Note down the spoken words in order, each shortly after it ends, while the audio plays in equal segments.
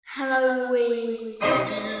Halloween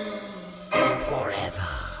forever.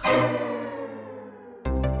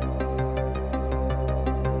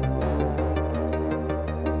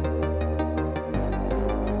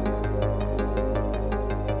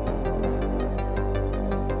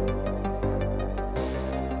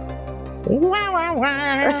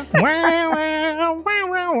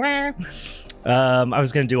 I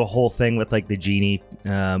was going to do a whole thing with like the genie,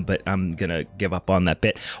 but I'm going to give up on that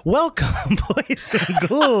bit. Welcome, boys and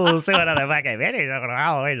ghouls, to another fucking video of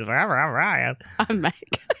Halloween Forever. I'm Ryan. I'm Meg.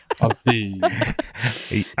 I'm Steve. I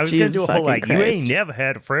was going to do a whole like, you ain't never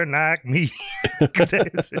had a friend like me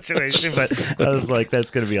situation, but I was like,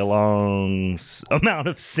 that's going to be a long amount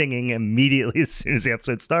of singing immediately as soon as the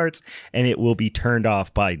episode starts, and it will be turned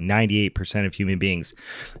off by 98% of human beings.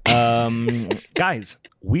 Guys,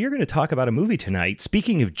 we are going to talk about a movie tonight.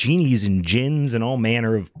 Speaking of genies and jinns and all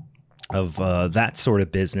manner of that sort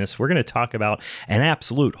of business, we're going to talk about an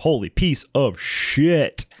absolute holy piece of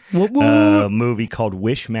shit movie called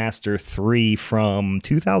Wishmaster 3 from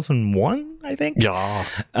 2001, I think. Yeah.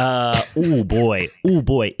 Oh boy,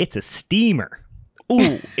 it's a steamer.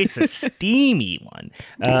 Ooh, it's a steamy one.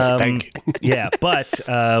 Yeah, but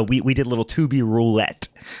we did a little Tubi roulette,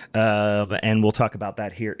 and we'll talk about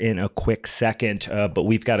that here in a quick second. But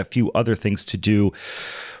we've got a few other things to do.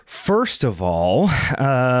 First of all,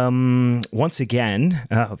 once again,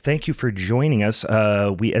 thank you for joining us.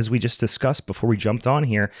 As we just discussed before we jumped on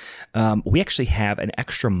here, we actually have an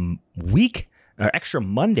extra week. Extra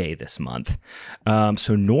Monday this month.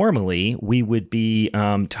 So normally we would be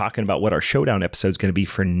talking about what our showdown episode is going to be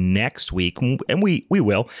for next week. And we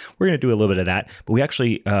will. We're going to do a little bit of that. But we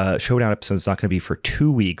actually, showdown episode is not going to be for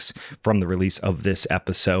 2 weeks from the release of this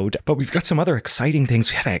episode. But we've got some other exciting things.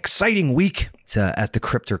 We had an exciting week at the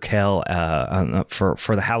Cryptor-Kel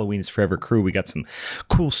for the Halloween is Forever crew. We got some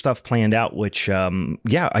cool stuff planned out, which,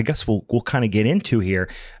 I guess we'll kind of get into here.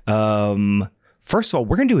 First of all,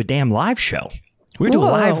 we're going to do a damn live show. We're going to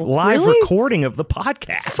do a live really? recording of the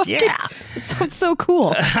podcast. Yeah. It sounds so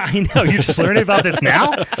cool. I know. You're just learning about this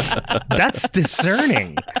now? That's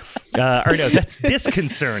discerning. Or no, that's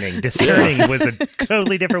disconcerting. Discerning was a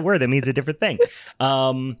totally different word. That means a different thing.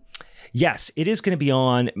 Yes, it is going to be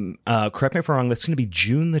on, correct me if I'm wrong, that's going to be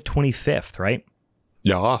June the 25th, right?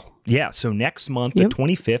 Yeah. Yeah, so next month, the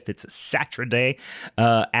 25th, it's a Saturday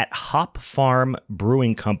at Hop Farm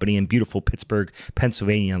Brewing Company in beautiful Pittsburgh,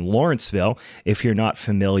 Pennsylvania, in Lawrenceville. If you're not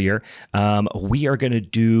familiar, we are going to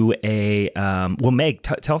do a Meg,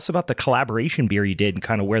 tell us about the collaboration beer you did and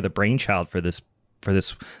kind of where the brainchild for this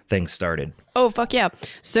thing started. Oh, fuck yeah.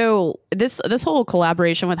 So this whole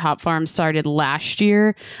collaboration with Hop Farm started last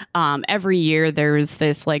year. Every year there's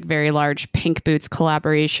this like very large Pink Boots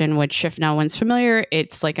collaboration, which if no one's familiar,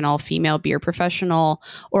 it's like an all-female beer professional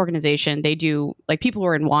organization. They do like people who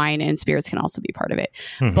are in wine and spirits can also be part of it.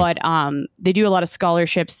 Mm-hmm. But they do a lot of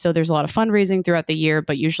scholarships. So there's a lot of fundraising throughout the year,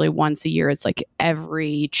 but usually once a year, it's like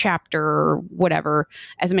every chapter or whatever,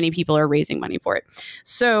 as many people are raising money for it.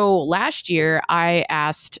 So last year I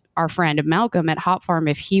asked our friend Malcolm at Hop Farm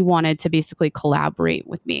if he wanted to basically collaborate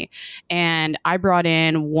with me. And I brought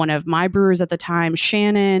in one of my brewers at the time,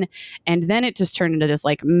 Shannon, and then it just turned into this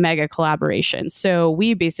like mega collaboration. So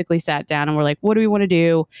we basically sat down and we're like, what do we want to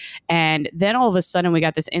do? And then all of a sudden we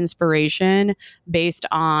got this inspiration based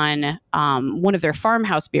on one of their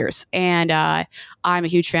farmhouse beers. And I'm a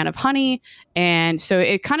huge fan of honey. And so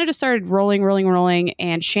it kind of just started rolling.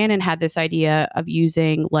 And Shannon had this idea of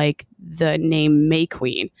using like the name May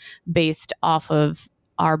Queen based off of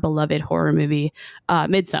our beloved horror movie,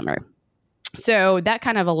 Midsommar. So that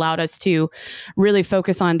kind of allowed us to really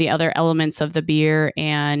focus on the other elements of the beer.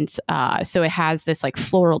 And so it has this like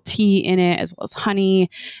floral tea in it as well as honey.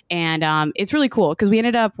 And it's really cool because we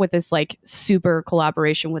ended up with this like super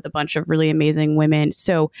collaboration with a bunch of really amazing women.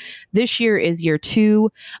 So this year is year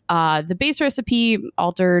 2. The base recipe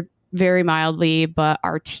altered very mildly, but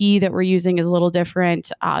our tea that we're using is a little different.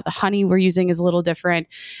 The honey we're using is a little different.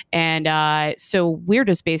 And so we're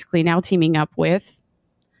just basically now teaming up with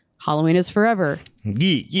Halloween is Forever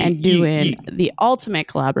and doing the ultimate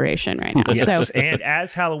collaboration right now. Yes. So, and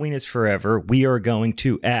as Halloween is Forever, we are going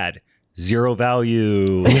to add zero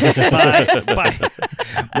value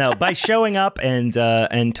by showing up and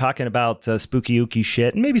talking about spooky ooky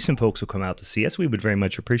shit, and maybe some folks will come out to see us. We would very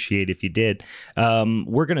much appreciate if you did.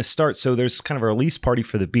 We're going to start. So there's kind of a release party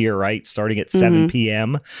for the beer, right? Starting at 7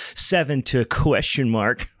 p.m. 7 to question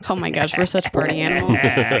mark. Oh my gosh, we're such party animals.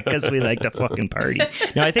 Because we like to fucking party.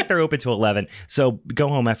 No, I think they're open to 11. So go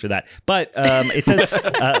home after that. But it does.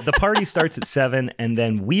 The party starts at 7, and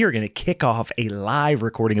then we are going to kick off a live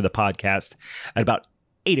recording of the podcast at about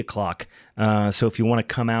 8 o'clock. So if you want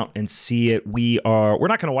to come out and see it, we're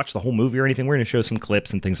not going to watch the whole movie or anything. We're going to show some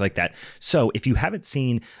clips and things like that. So if you haven't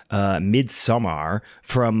seen Midsommar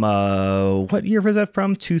from, what year was that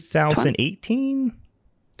from? 2018?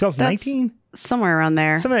 2019? Somewhere around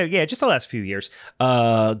there. Yeah, just the last few years.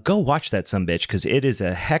 Go watch that sumbitch, because it is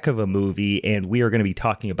a heck of a movie, and we are going to be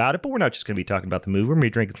talking about it. But we're not just going to be talking about the movie. We're going to be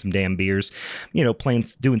drinking some damn beers,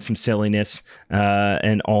 doing some silliness,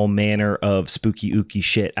 and all manner of spooky ooky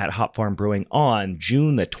shit at Hop Farm Brewing on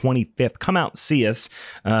June the 25th. Come out and see us.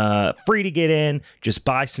 Free to get in. Just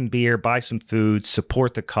buy some beer, buy some food,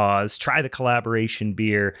 support the cause, try the collaboration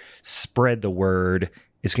beer, spread the word.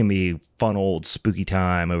 It's going to be fun old spooky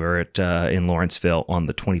time over at in Lawrenceville on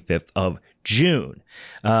the 25th of June.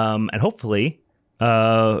 And hopefully,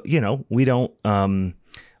 we don't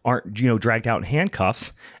aren't dragged out in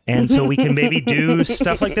handcuffs, and so we can maybe do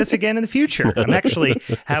stuff like this again in the future. I'm actually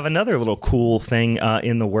have another little cool thing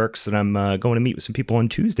in the works that I'm going to meet with some people on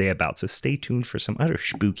Tuesday about. So stay tuned for some other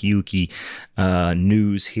spooky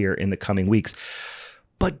news here in the coming weeks.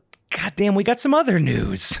 But goddamn, we got some other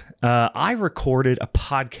news. I recorded a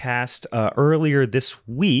podcast earlier this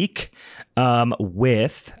week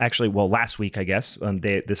last week, I guess.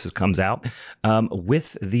 Comes out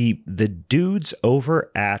with the dudes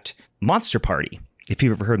over at Monster Party. If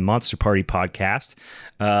you've ever heard Monster Party podcast,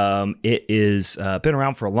 it is been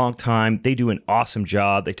around for a long time. They do an awesome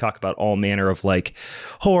job. They talk about all manner of like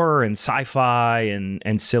horror and sci-fi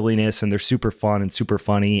and silliness, and they're super fun and super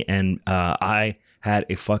funny. And I had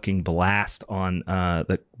a fucking blast on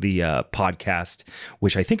the podcast,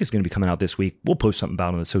 which I think is going to be coming out this week. We'll post something about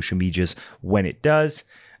it on the social medias when it does.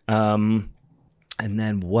 And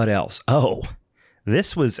then what else? Oh,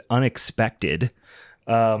 this was unexpected.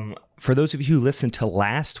 For those of you who listened to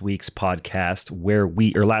last week's podcast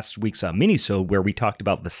last week's minisode where we talked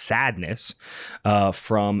about The Sadness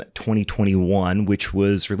from 2021, which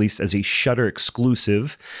was released as a Shudder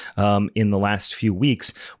exclusive in the last few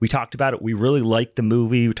weeks. We talked about it. We really liked the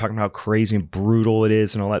movie. We're talking about how crazy and brutal it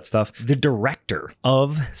is and all that stuff. The director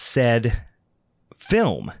of said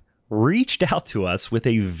film reached out to us with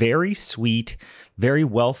a very sweet, very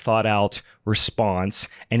well thought out response,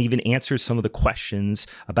 and even answers some of the questions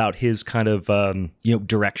about his kind of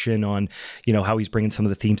direction on how he's bringing some of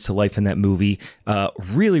the themes to life in that movie.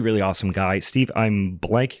 Really, really awesome guy. Steve, I'm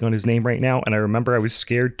blanking on his name right now, and I remember I was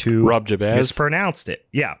scared to Rob Jabaz mispronounced it.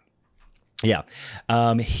 Yeah.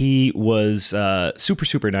 He was super,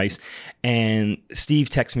 super nice, and Steve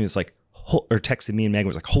texted me, texted me and Megan,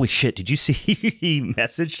 was like, holy shit, did you see he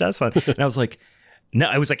messaged us? And I was like, no,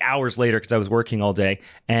 it was like hours later because I was working all day.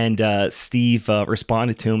 And Steve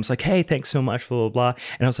responded to him. It's like, hey, thanks so much, blah, blah, blah.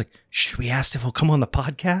 And I was like, should we ask if he'll come on the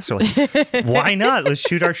podcast? Or like, why not? Let's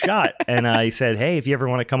shoot our shot. And I said, hey, if you ever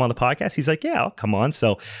want to come on the podcast, he's like, yeah, I'll come on.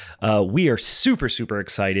 So we are super, super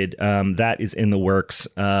excited. That is in the works.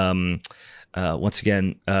 Once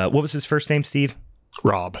again, what was his first name, Steve?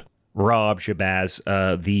 Rob Jabaz,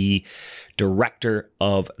 the director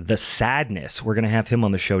of The Sadness. We're going to have him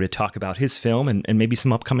on the show to talk about his film and maybe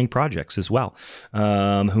some upcoming projects as well.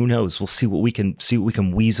 Who knows? We'll see what we can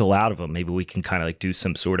weasel out of him. Maybe we can kind of like do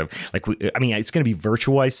some sort of it's going to be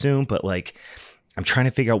virtual, I assume, but like I'm trying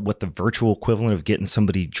to figure out what the virtual equivalent of getting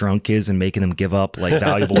somebody drunk is and making them give up like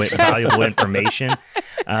valuable information.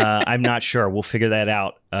 I'm not sure. We'll figure that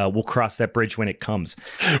out. We'll cross that bridge when it comes.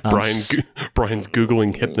 Brian's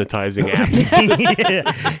Googling hypnotizing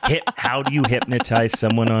apps. How do you hypnotize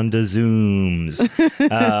someone on the Zooms?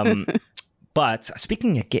 But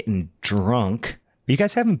speaking of getting drunk, are you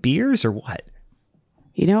guys having beers or what?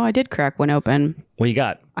 I did crack one open. What you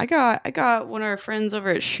got? I got one of our friends over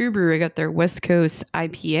at Shoe Brew. I got their West Coast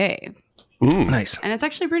IPA. Nice. And it's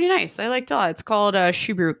actually pretty nice. I liked it a lot. It's called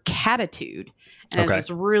Shoe Brew Catitude. And it has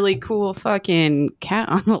this really cool fucking cat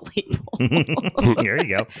on the label. There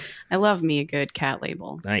you go. I love me a good cat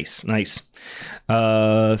label. Nice.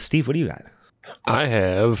 Steve, what do you got? I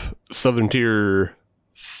have Southern Tier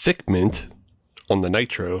Thick Mint on the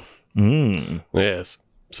Nitro. Yes.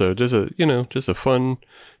 So just a fun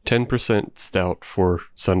 10% stout for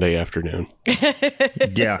Sunday afternoon.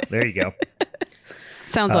 Yeah, there you go.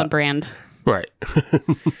 Sounds on brand. Right.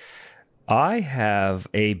 I have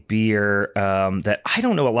a beer that I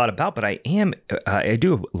don't know a lot about, but I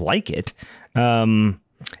do like it.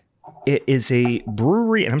 It is a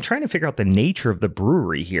brewery, and I'm trying to figure out the nature of the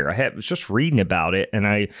brewery here. I was just reading about it, and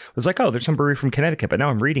I was like, oh, there's some brewery from Connecticut, but now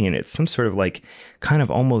I'm reading it. It's some sort of like kind of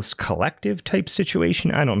almost collective type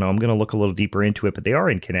situation. I don't know. I'm going to look a little deeper into it, but they are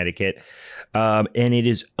in Connecticut. And it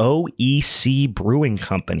is OEC Brewing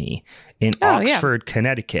Company in Oxford,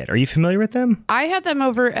 Connecticut. Are you familiar with them? I had them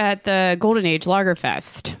over at the Golden Age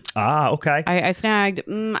Lagerfest. Ah, okay. I snagged,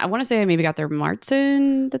 I want to say I maybe got their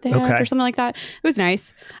Marzen that they had or something like that. It was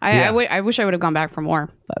nice. I wish I would have gone back for more,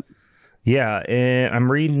 but... Yeah,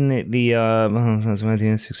 I'm reading the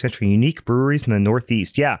 16th century unique breweries in the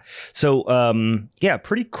Northeast. Yeah, so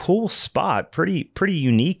pretty cool spot, pretty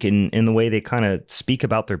unique in the way they kind of speak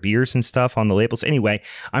about their beers and stuff on the labels. Anyway,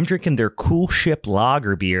 I'm drinking their Cool Ship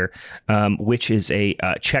Lager beer, which is a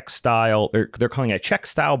Czech style. They're calling it a Czech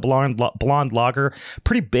style blonde lager.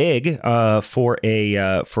 Pretty big for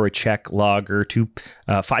a Czech lager,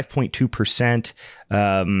 5.2%.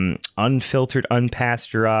 Unfiltered,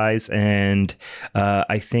 unpasteurized, and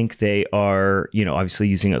I think they are, obviously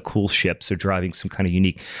using a cool ship, so driving some kind of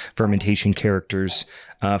unique fermentation characters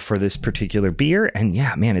for this particular beer. And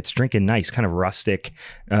yeah, man, it's drinking nice, kind of rustic,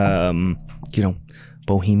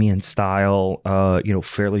 bohemian style,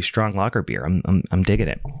 fairly strong lager beer. I'm digging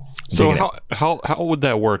it. So how would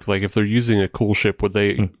that work? Like if they're using a cool ship, would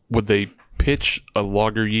they pitch a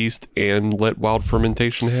lager yeast and let wild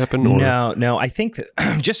fermentation happen? Or? No. I think that,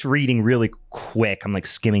 just reading really quick, I'm like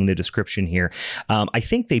skimming the description here. I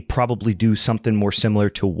think they probably do something more similar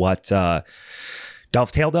to what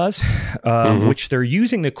Dovetail does, which they're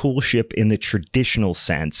using the cool ship in the traditional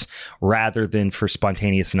sense rather than for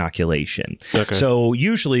spontaneous inoculation. Okay. So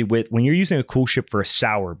usually when you're using a cool ship for a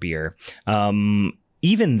sour beer,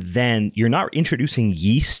 even then, you're not introducing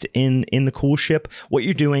yeast in the cool ship. What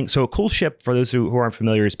you're doing, so a cool ship, for those who aren't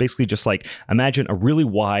familiar, is basically just like, imagine a really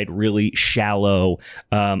wide, really shallow,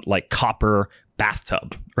 like copper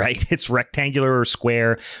bathtub, right? It's rectangular or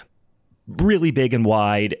square, really big and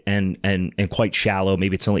wide and quite shallow.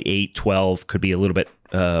 Maybe it's only 8, 12, could be a little bit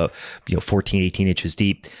 14, 18 inches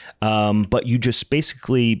deep. But you just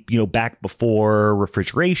basically, back before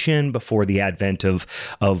refrigeration, before the advent of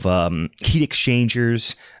heat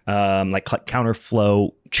exchangers, like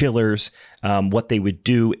counterflow chillers, what they would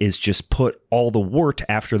do is just put all the wort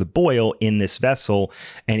after the boil in this vessel,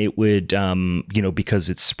 and it would, because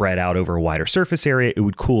it's spread out over a wider surface area, it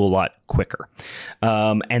would cool a lot quicker.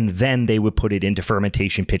 And then they would put it into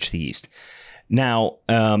fermentation, pitch the yeast. Now,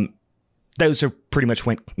 those are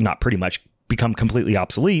become completely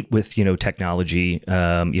obsolete with, technology,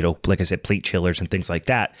 like I said, plate chillers and things like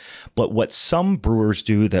that. But what some brewers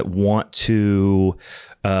do that want to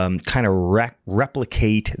kind of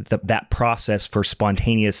replicate that process for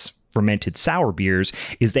spontaneous fermented sour beers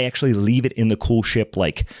is they actually leave it in the cool ship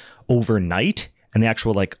like overnight. And they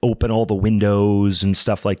actually like open all the windows and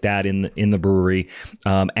stuff like that in the brewery,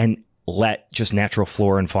 and let just natural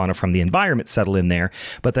flora and fauna from the environment settle in there.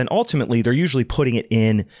 But then ultimately they're usually putting it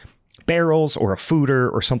in barrels or a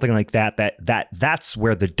foeder or something like that's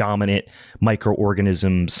where the dominant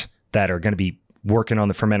microorganisms that are going to be working on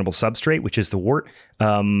the fermentable substrate, which is the wort,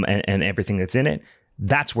 and everything that's in it,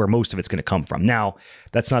 that's where most of it's going to come from. Now,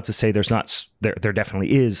 that's not to say there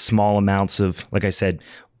definitely is small amounts of, like I said,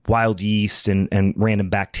 wild yeast and random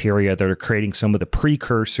bacteria that are creating some of the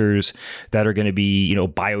precursors that are going to be,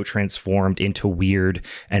 biotransformed into weird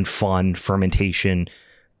and fun fermentation,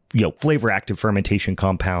 flavor active fermentation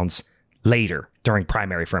compounds later during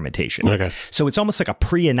primary fermentation. Okay. So it's almost like a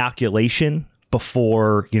pre-inoculation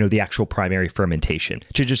before, the actual primary fermentation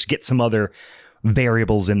to just get some other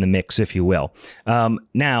variables in the mix, if you will.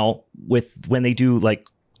 Now, when they do like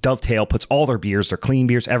Dovetail puts all their beers, their clean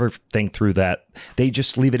beers, everything through that, they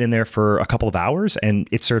just leave it in there for a couple of hours and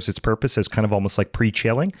it serves its purpose as kind of almost like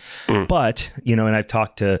pre-chilling. But, and I've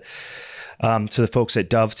talked to the folks at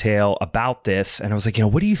Dovetail about this, and I was like,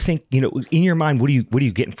 what do you think, in your mind, what are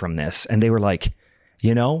you getting from this? And they were like,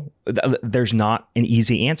 there's not an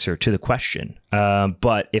easy answer to the question.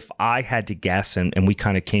 But if I had to guess, and we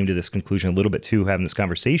kind of came to this conclusion a little bit too, having this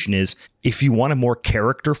conversation, is if you want a more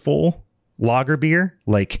characterful lager beer,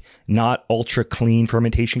 like not ultra clean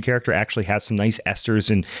fermentation character, actually has some nice esters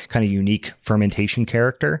and kind of unique fermentation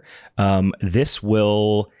character, this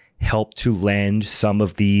will help to lend some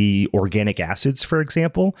of the organic acids, for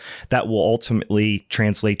example, that will ultimately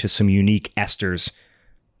translate to some unique esters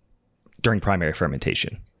during primary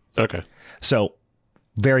fermentation. Okay. So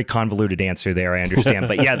very convoluted answer there, I understand.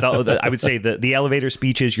 But yeah, I would say the elevator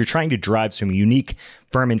speech is you're trying to drive some unique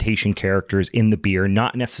fermentation characters in the beer,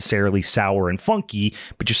 not necessarily sour and funky,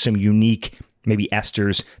 but just some unique maybe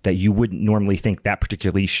esters that you wouldn't normally think that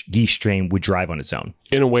particular yeast strain would drive on its own.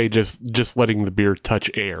 In a way, just letting the beer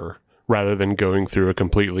touch air rather than going through a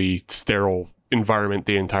completely sterile environment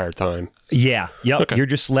the entire time. Yeah. Yep. Okay. You're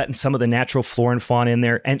just letting some of the natural flora and fauna in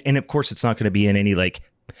there. And of course, it's not going to be in any like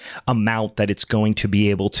amount that it's going to be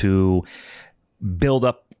able to build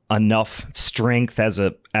up enough strength as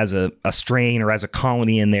a strain or as a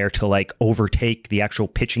colony in there to like overtake the actual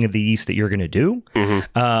pitching of the yeast that you're going to do.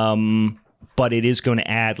 But it is going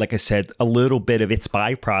to add, like I said, a little bit of its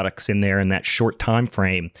byproducts in there in that short time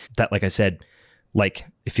frame that, like I said, like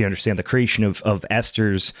if you understand the creation of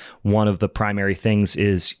esters, one of the primary things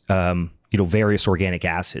is, various organic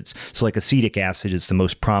acids. So like acetic acid is the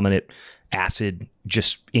most prominent acid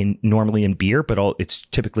just normally in beer, but it's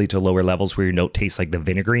typically to lower levels where your note tastes like the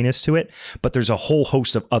vinegariness to it. But there's a whole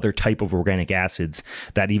host of other type of organic acids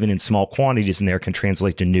that even in small quantities in there can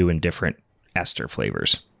translate to new and different ester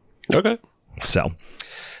flavors. Okay. So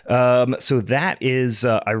that is,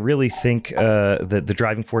 I really think the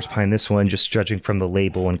driving force behind this one, just judging from the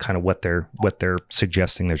label and kind of what they're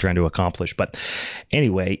suggesting they're trying to accomplish. But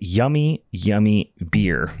anyway, yummy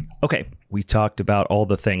beer. Okay, we talked about all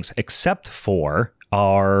the things except for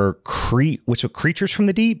our Creatures from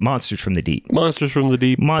the Deep, Monsters from the Deep, Creatures from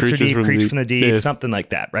the Deep, yeah. Something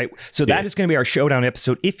like that, right? So that is going to be our showdown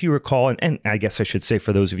episode, if you recall. And I guess I should say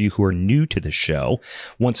for those of you who are new to the show,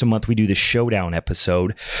 once a month we do the showdown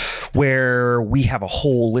episode where we have a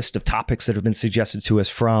whole list of topics that have been suggested to us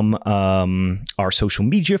from our social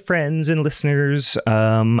media friends and listeners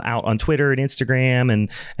out on Twitter and Instagram and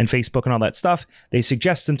Facebook and all that stuff. They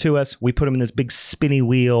suggest them to us. We put them in this big spinny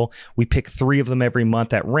wheel. We pick 3 of them every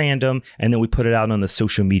month at random, and then we put it out on the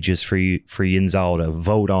social medias for Yinzal to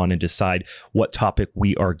vote on and decide what topic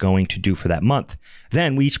we are going to do for that month.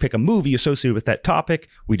 Then we each pick a movie associated with that topic.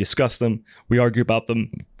 We discuss them. We argue about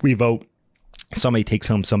them. We vote. Somebody takes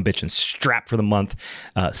home some bitch and strap for the month.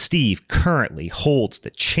 Steve currently holds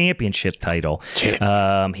the championship title.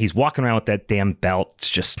 He's walking around with that damn belt,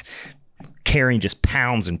 just carrying just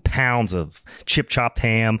pounds and pounds of chip-chopped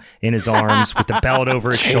ham in his arms with the belt over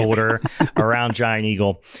his shoulder around Giant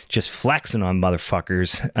Eagle, just flexing on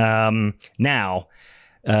motherfuckers. Now,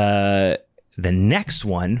 the next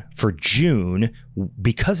one for June,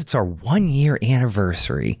 because it's our 1-year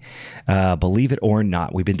anniversary, believe it or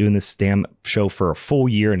not, we've been doing this damn show for a full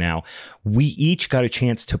year now. We each got a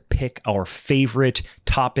chance to pick our favorite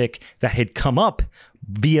topic that had come up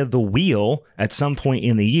via the wheel at some point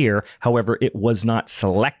in the year. However, it was not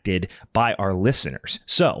selected by our listeners.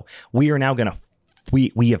 So we are now going to,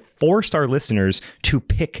 we have forced our listeners to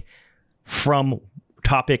pick from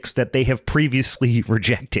topics that they have previously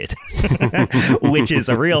rejected, which is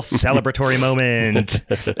a real celebratory moment.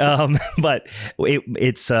 But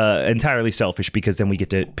it's entirely selfish, because then we get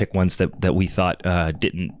to pick ones that we thought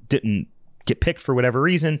didn't get picked for whatever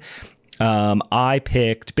reason. I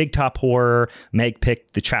picked Big Top Horror. Meg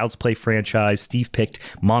picked the Child's Play franchise. Steve picked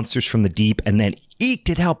Monsters from the Deep, and then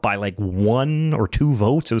eked it out by like 1 or 2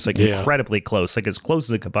 votes. It was like incredibly close, like as close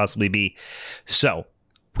as it could possibly be. So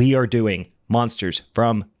we are doing Monsters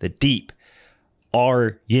from the Deep.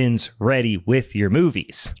 Are Yins ready with your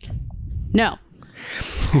movies? No.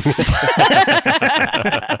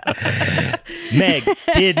 Meg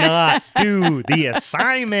did not do the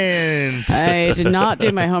assignment. I did not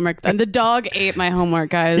do my homework, and the dog ate my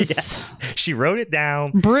homework, guys. Yes. She wrote it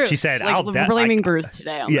down. Bruce. She said, we're blaming Bruce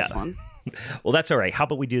today on this one. Well, that's all right. How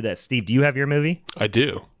about we do this? Steve, do you have your movie? I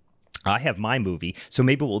do. I have my movie. So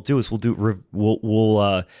maybe what we'll do is we'll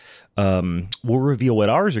reveal what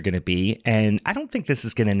ours are going to be. And I don't think this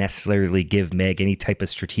is going to necessarily give Meg any type of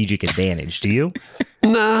strategic advantage. Do you?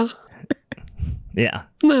 Nah. Yeah.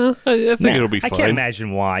 No, I think it'll be fine. I can't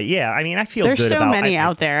imagine why. Yeah, I mean, I feel There's good so about... many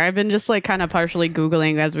out there. I've been just like kind of partially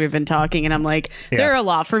Googling as we've been talking, and I'm like, there are a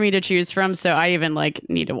lot for me to choose from, so I even like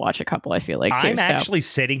need to watch a couple, I feel like, too. I'm actually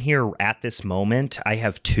sitting here at this moment. I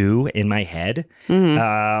have 2 in my head,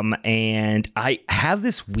 and I have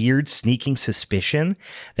this weird sneaking suspicion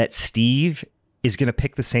that Steve is going to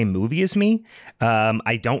pick the same movie as me.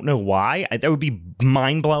 I don't know why. That would be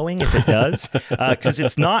mind-blowing if it does, because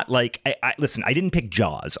it's not like listen, I didn't pick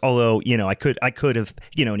Jaws, although I could have,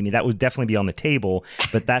 you know what I mean, that would definitely be on the table,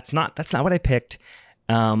 but that's not what I picked.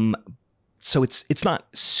 So it's not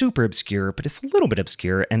super obscure, but it's a little bit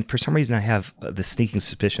obscure, and for some reason I have the sneaking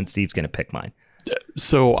suspicion Steve's going to pick mine.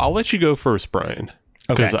 So I'll let you go first, Brian,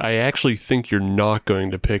 because Okay. I actually think you're not going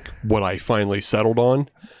to pick what I finally settled on.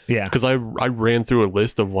 Yeah. Because I ran through a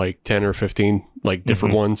list of like 10 or 15 like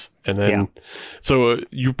different ones. And then, so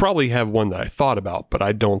you probably have one that I thought about, but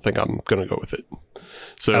I don't think I'm going to go with it.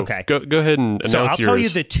 So Okay. go ahead and announce yours. So I'll tell you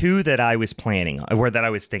the 2 that I was planning, or that I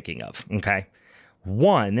was thinking of. Okay.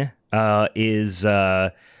 One is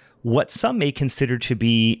what some may consider to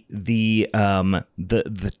be the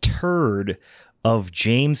turd of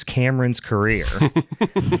James Cameron's career.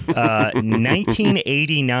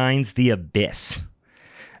 1989's The Abyss.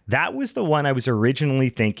 That was the one I was originally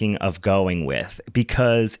thinking of going with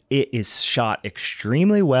because it is shot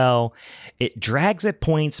extremely well. It drags at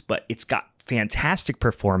points, but it's got fantastic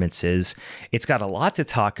performances. It's got a lot to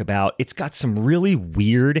talk about. It's got some really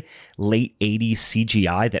weird late 80s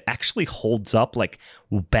CGI that actually holds up like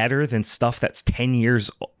better than stuff that's 10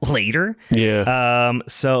 years later. Yeah.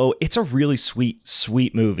 So it's a really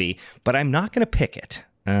sweet movie, but I'm not going to pick it.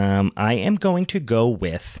 I am going to go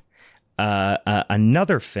with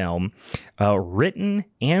another film written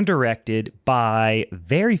and directed by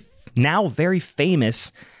now very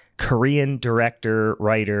famous Korean director,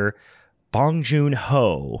 writer Bong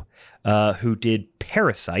Joon-ho, who did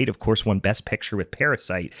Parasite, of course, won Best Picture with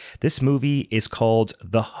Parasite. This movie is called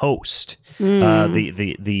The Host.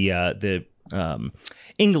 The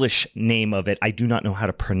English name of it, I do not know how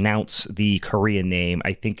to pronounce the Korean name.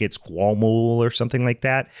 I think it's Gwalmul or something like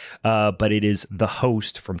that. But it is The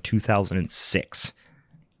Host from 2006.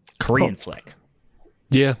 Korean flick.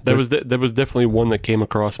 Yeah, that was definitely one that came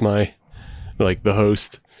across my, like, The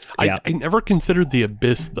Host. Yeah. I never considered The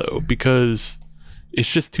Abyss, though, because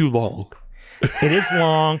it's just too long. It is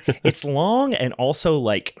long. It's long, and also,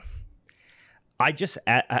 like,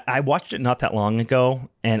 I watched it not that long ago,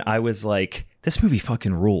 and I was like, this movie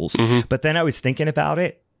fucking rules. Mm-hmm. But then I was thinking about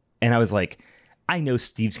it, and I was like, I know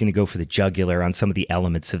Steve's going to go for the jugular on some of the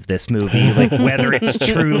elements of this movie, like whether it's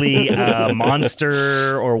truly a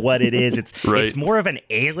monster or what it is. It's more of an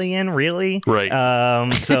alien, really. Right.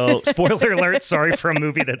 So, spoiler alert, sorry for a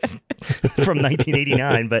movie that's from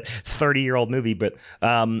 1989, but it's a 30-year-old movie. But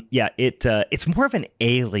it's more of an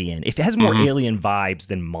alien. It has more alien vibes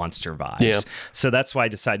than monster vibes. Yeah. So that's why I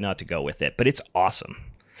decided not to go with it. But it's awesome.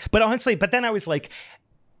 But honestly, then I was like,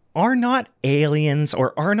 are not aliens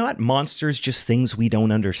or are not monsters just things we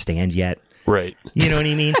don't understand yet? Right. You know what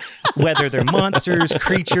I mean? Whether they're monsters,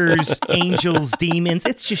 creatures, angels, demons,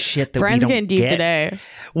 it's just shit that Brian's we don't getting deep get. Today.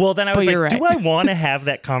 Well, then I was like, right. do I want to have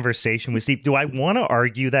that conversation with Steve? Do I want to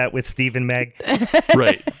argue that with Steve and Meg?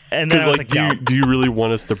 Right. And then I was like, do you really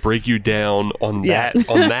want us to break you down on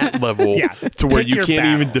that level to where you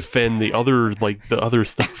can't even defend the other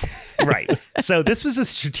stuff? Right. So this was a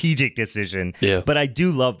strategic decision. Yeah. But I do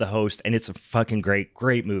love The Host, and it's a fucking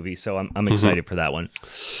great movie. So I'm excited for that one.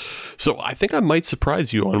 So I think I might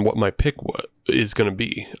surprise you on what my pick is going to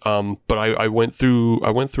be. But I went through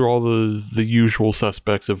all the usual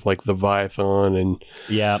suspects of like Leviathan and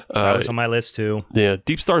that was on my list too. Yeah,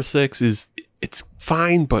 Deep Star 6 it's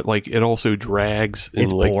fine, but like it also drags. And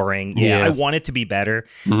it's boring. Yeah, I want it to be better.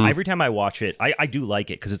 Mm-hmm. Every time I watch it, I do like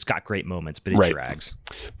it because it's got great moments, but it drags.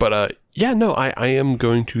 But I am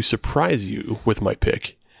going to surprise you with my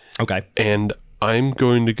pick. Okay. And I'm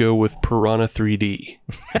going to go with Piranha 3D.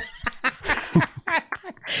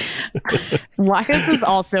 Why does this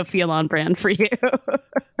also feel on brand for you?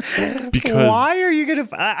 Because why are you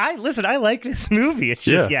gonna? Listen. I like this movie. It's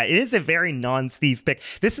just it is a very non-Steve pick.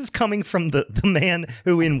 This is coming from the man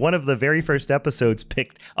who, in one of the very first episodes,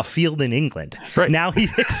 picked A Field in England. Right now he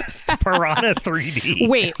picks Piranha 3D.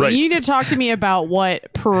 Wait, you need to talk to me about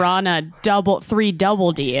what Piranha 3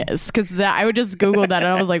 Double D is, because I would just Google that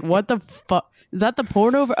and I was like, what the fuck? Is that the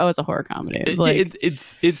porno? Oh, it's a horror comedy. It's like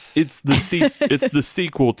it's the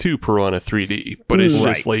sequel to Piranha 3D, but it's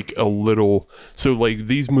just like a little. So like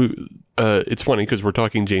these it's funny because we're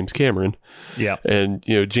talking James Cameron. Yeah, and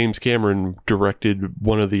James Cameron directed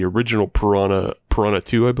one of the original Piranha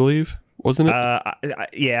 2, I believe. Wasn't it?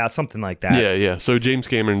 Yeah, something like that. Yeah. So James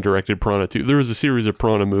Cameron directed Piranha 2. There was a series of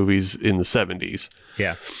Piranha movies in the 70s.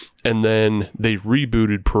 Yeah, and then they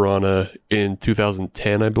rebooted Piranha in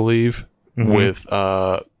 2010, I believe. Mm-hmm.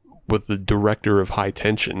 With the director of High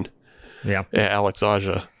Tension, Alex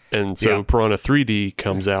Aja, and so Piranha 3D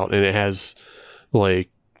comes out, and it has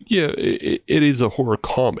it is a horror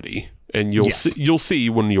comedy, and you'll see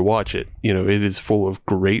when you watch it. It is full of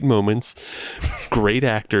great moments, great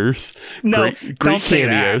actors, great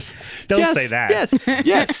cameos. Don't say that.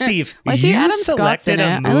 Yes, Steve. You selected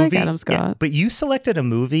a movie. I like Adam Scott. But you selected a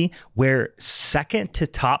movie where second to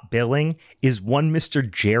top billing is one Mr.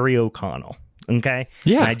 Jerry O'Connell. Okay.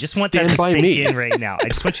 Yeah. And I just want that to sink in right now. I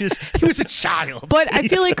just want you to. He was a child. But I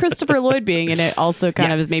feel like Christopher Lloyd being in it also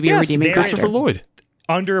kind of is maybe a redeeming factor. Christopher Lloyd.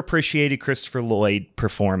 Underappreciated Christopher Lloyd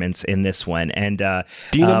performance in this one, and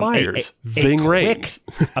Dina Myers, Ving Rhames,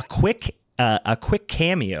 a quick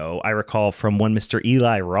cameo I recall from one Mr.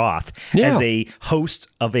 Eli Roth as a host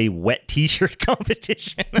of a wet T-shirt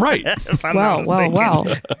competition. Right.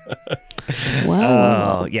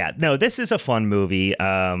 Wow. Yeah. No, this is a fun movie.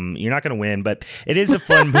 You're not going to win, but it is a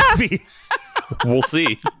fun movie. We'll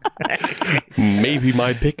see. Maybe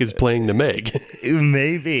my pick is playing to Meg.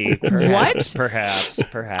 Maybe. What? Perhaps.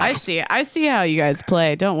 I see how you guys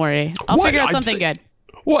play. Don't worry. I'll What? figure out I'm something good.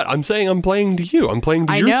 What? I'm saying I'm playing to you. I'm playing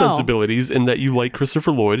to I your know. sensibilities in that you like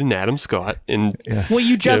Christopher Lloyd and Adam Scott and Well,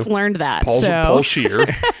 you just learned that. Paul Scheer.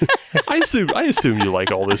 I assume you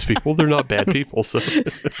like all those people. They're not bad people, so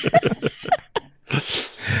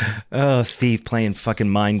Oh, Steve playing fucking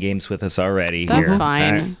mind games with us already. That's here.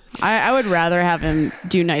 fine. I would rather have him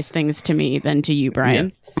do nice things to me than to you,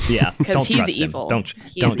 Brian. Yeah, 'Cause don't he's trust evil. him.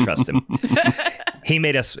 Don't trust him. He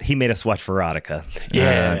made us watch Veronica.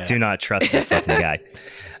 Yeah. Do not trust that fucking guy.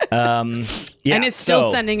 Yeah, And it's still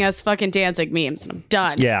so- sending us fucking Danzig memes. And I'm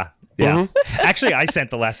done. Yeah. Actually, I sent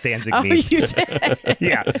the last Danzig Oh, meme. you did.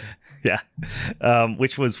 Yeah.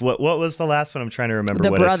 Which was what was the last one? I'm trying to remember. The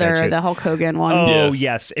what I sent brother, you. the Hulk Hogan one. Oh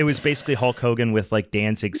yes, it was basically Hulk Hogan with like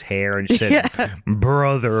Danzig's hair and shit.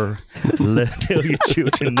 Brother, tell your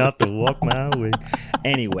children not to walk my way.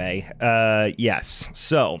 Anyway, yes.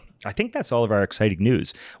 So I think that's all of our exciting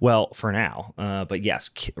news. Well, for now, but yes,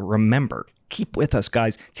 remember. Keep with us,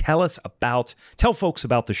 guys. Tell folks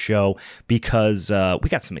about the show because we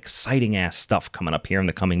got some exciting ass stuff coming up here in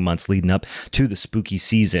the coming months leading up to the spooky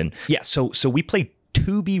season. Yeah, so we played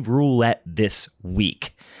Tubi Roulette this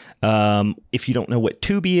week. If you don't know what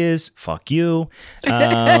Tubi is, fuck you.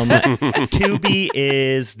 Tubi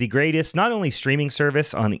is the greatest, not only streaming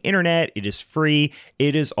service on the internet, it is free.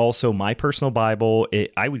 It is also my personal Bible.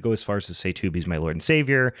 I would go as far as to say Tubi is my Lord and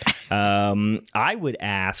Savior. I would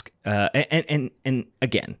ask, and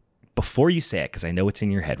again, before you say it, because I know it's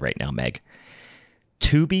in your head right now, Meg,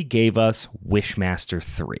 Tubi gave us Wishmaster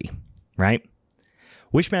 3, right?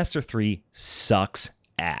 Wishmaster 3 sucks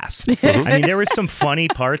ass. I mean, there were some funny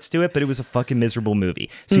parts to it, but it was a fucking miserable movie.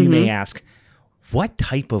 So you may ask, what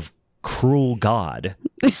type of cruel god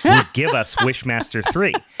would give us Wishmaster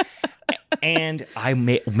 3? And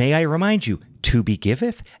may I remind you, Tubi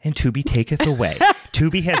giveth and Tubi taketh away.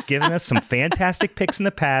 Tubi has given us some fantastic picks in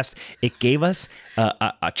the past. It gave us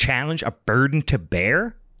a challenge, a burden to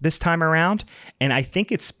bear this time around. And I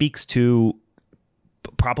think it speaks to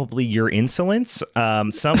probably your insolence.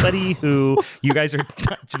 Somebody who you guys are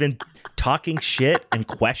been talking shit and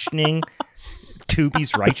questioning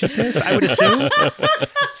Tubi's righteousness, I would assume.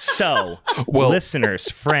 So, listeners,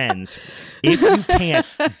 friends, if you can't,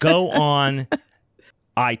 go on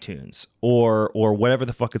iTunes or whatever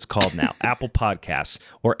the fuck it's called now, Apple Podcasts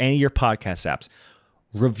or any of your podcast apps.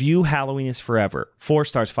 Review Halloween is Forever. 4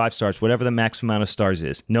 stars, 5 stars, whatever the maximum amount of stars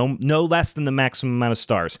is. No less than the maximum amount of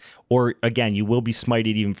stars. Or again, you will be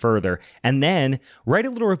smited even further. And then write a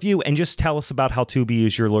little review and just tell us about how Tubi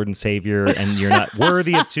is your Lord and Savior and you're not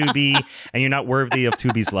worthy of Tubi and you're not worthy of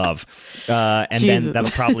Tubi's love. And then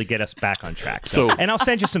that'll probably get us back on track. And I'll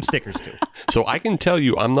send you some stickers too. So I can tell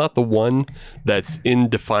you I'm not the one that's in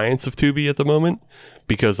defiance of Tubi at the moment,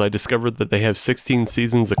 because I discovered that they have 16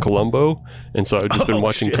 seasons of Columbo, and so I've just been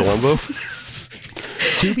watching Columbo.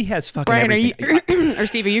 Tubi has fucking Brian, everything. or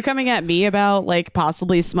Steve, are you coming at me about like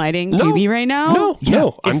possibly smiting Tubi right now?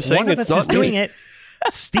 No, I'm If saying one of it's us not is doing me. it.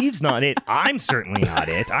 Steve's not it. I'm certainly not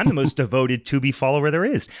it. I'm the most devoted Tubi follower there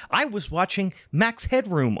is. I was watching Max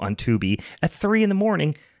Headroom on Tubi at 3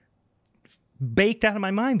 a.m, baked out of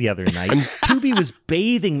my mind the other night. Tubi was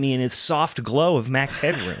bathing me in its soft glow of Max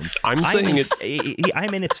Headroom. I'm saying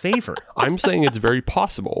I'm in its favor. I'm saying it's very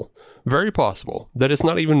possible that it's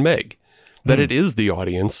not even Meg, that it is the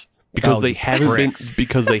audience because they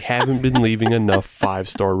haven't been leaving enough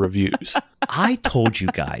 5-star reviews. I told you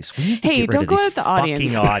guys. We need to Hey, get rid don't of go this at the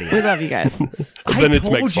fucking audience. audience. We love you guys. Then it's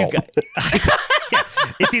Meg's fault. Yeah,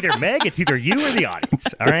 it's either Meg, it's either you or the audience,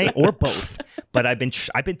 all right, or both. But I've been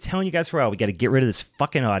telling you guys for a while, we got to get rid of this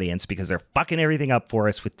fucking audience because they're fucking everything up for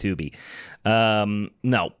us with Tubi.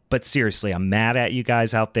 No, but seriously, I'm mad at you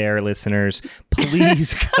guys out there, listeners.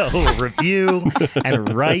 Please go review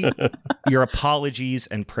and write your apologies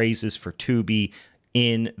and praises for Tubi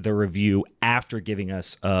in the review after giving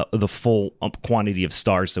us the full quantity of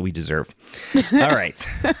stars that we deserve. All right.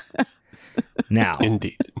 Now,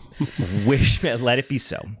 Indeed. let it be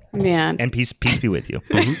so. Man. And peace be with you.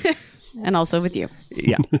 And also with you.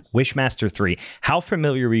 Yeah. Wishmaster 3. How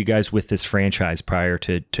familiar were you guys with this franchise prior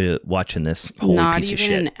to watching this whole Not piece of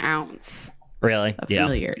even shit? an ounce Really? of Yeah.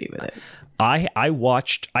 familiarity with it. I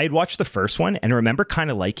had watched the first one and remember kind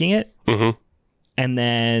of liking it. Mm-hmm. And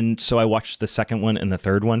then so I watched the second one and the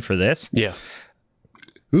third one for this. Yeah.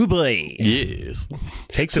 Ooh boy. Yes.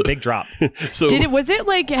 Takes a big drop. So Was it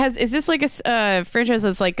like is this like a franchise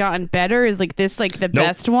that's like gotten better? Is like this like the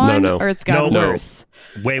best one, No. or it's gotten No. worse?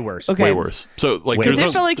 Way worse. Okay. way worse. So like Way Because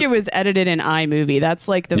there's it felt like it was edited in iMovie. That's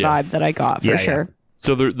like the Yeah. vibe that I got for Yeah, sure.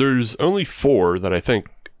 so there's only 4 that I think,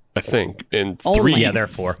 and 3. Only. Yeah, there are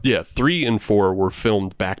 4. Yeah, 3 and 4 were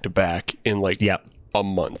filmed back to back in like Yep. a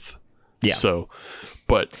month. Yeah. So,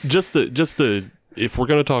 but just the if we're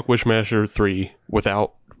gonna talk Wishmaster 3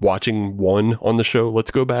 without watching 1 on the show, let's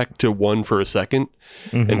go back to 1 for a second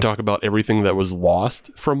and talk about everything that was lost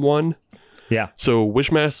from 1. Yeah. So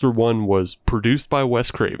Wishmaster 1 was produced by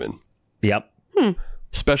Wes Craven, Yep.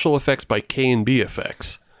 special effects by K&B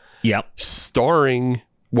Effects, Yep. starring,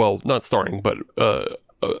 well, not starring, but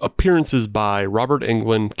appearances by Robert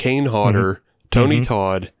Englund, Kane Hodder, Tony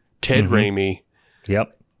Todd, Ted Raimi,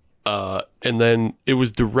 Yep. and then it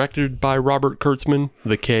was directed by Robert Kurtzman,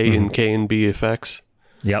 the K in K&B Effects,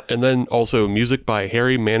 Yep. and then also music by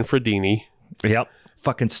Harry Manfredini, Yep.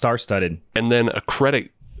 Fucking star-studded. and then a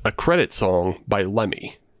credit song by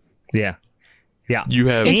Lemmy. Yeah. Yeah. You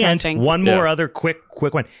have Interesting. And one more Yeah. other quick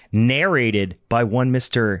one. Narrated by one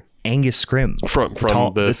Mr. Angus Scrim. from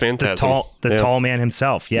the Phantasm. The Yeah. tall man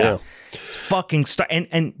himself. Yeah. Yeah. Fucking star.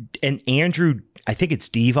 And Andrew, I think it's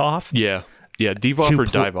Devoff. Yeah. Devoff Who or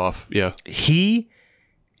pl- Dive Off. Yeah.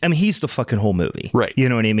 He's the fucking whole movie. Right. You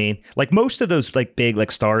know what I mean? Like most of those like big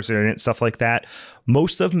like stars that are in it, stuff like that.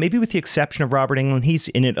 Most of, maybe with the exception of Robert Englund, he's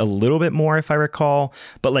in it a little bit more if I recall.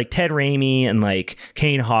 But like Ted Raimi and like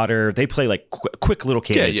Kane Hodder, they play like quick little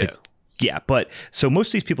cameos. Yeah. Like, yeah. But so most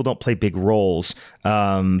of these people don't play big roles.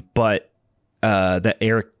 But that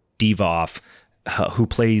Eric Devoff, who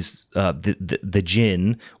plays the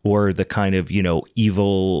Djinn, or the kind of,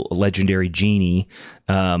 evil legendary genie,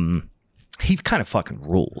 he kind of fucking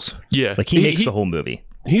rules. Yeah. Like he makes the whole movie.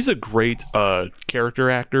 He's a great character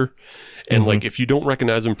actor. And like if you don't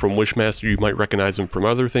recognize him from Wishmaster, you might recognize him from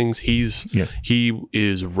other things. He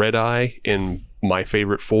is Red Eye in my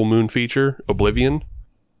favorite Full Moon feature, Oblivion.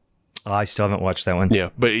 I still haven't watched that one. Yeah,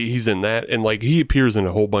 but he's in that, and like he appears in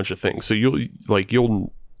a whole bunch of things. So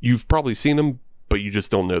you've probably seen him, but you just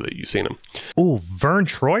don't know that you've seen him. Oh, Vern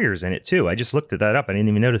Troyer's in it too. I just looked that up. I didn't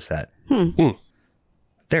even notice that.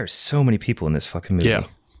 There's so many people in this fucking movie. Yeah,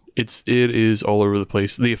 it is all over the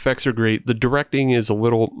place. The effects are great. The directing is a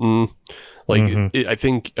little I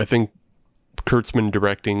think Kurtzman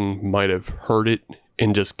directing might have hurt it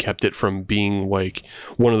and just kept it from being like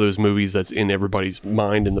one of those movies that's in everybody's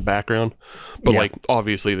mind in the background. But like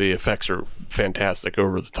obviously the effects are fantastic,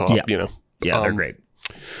 over the top. Yeah. Yeah, they're great.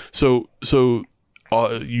 So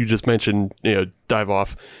you just mentioned Dive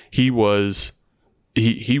Off. He was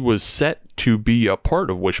set to be a part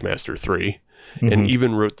of Wishmaster 3 and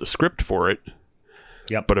even wrote the script for it.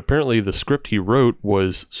 Yep. But apparently the script he wrote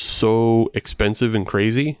was so expensive and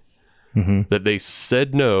crazy that they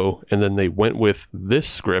said no, and then they went with this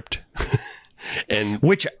script. And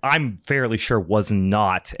which I'm fairly sure was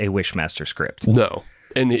not a Wishmaster script. no.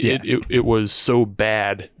 And it was so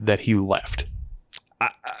bad that he left.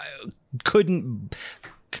 Couldn't.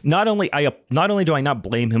 Not only do I not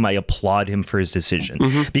blame him, I applaud him for his decision,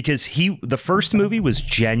 because the first movie was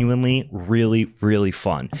genuinely really, really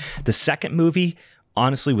fun. The second movie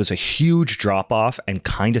honestly was a huge drop off and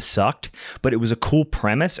kind of sucked, but it was a cool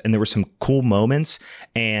premise and there were some cool moments.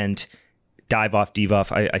 And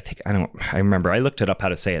Devoff, I remember, I looked it up how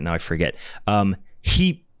to say it, now I forget.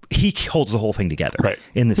 He holds the whole thing together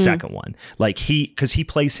in the second one. Like because he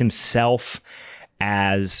plays himself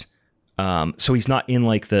as so he's not in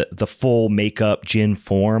like the full makeup Djinn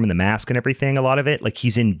form and the mask and everything. A lot of it, like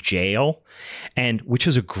he's in jail, and which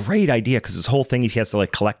is a great idea because his whole thing, he has to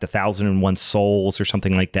like collect 1,001 souls or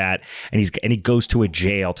something like that, and he goes to a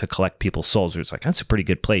jail to collect people's souls. It's like, that's a pretty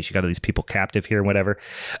good place. You got all these people captive here and whatever.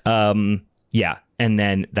 Yeah, and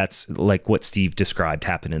then that's like what Steve described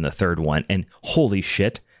happened in the third one, and holy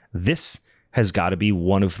shit, this has got to be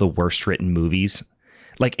one of the worst written movies.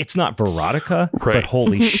 Like, it's not Veronica, but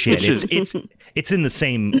holy shit, it's in the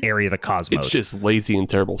same area of the cosmos. It's just lazy and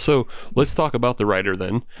terrible. So let's talk about the writer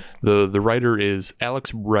then. The writer is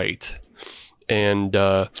Alex Wright. And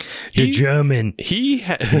the German. He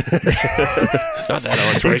not that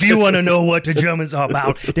Alex Wright. If you want to know what the Germans are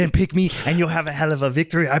about, then pick me and you'll have a hell of a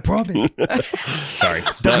victory, I promise. Sorry.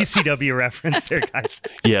 WCW reference there, guys.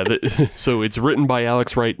 Yeah, so it's written by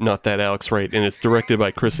Alex Wright, not that Alex Wright, and it's directed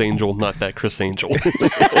by Chris Angel, not that Chris Angel.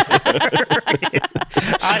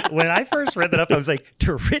 When I first read that up, I was like,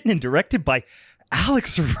 written and directed by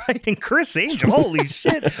Alex Wright and Chris Angel. Holy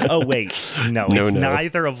shit. Oh, wait. No, it's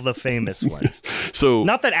neither of the famous ones. So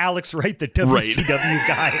not that Alex Wright, the WCW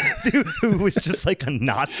guy who was just like a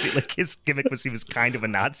Nazi. Like his gimmick was he was kind of a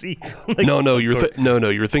Nazi. Like,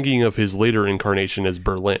 you're thinking of his later incarnation as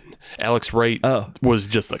Berlin. Alex Wright was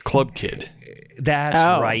just a club kid. That's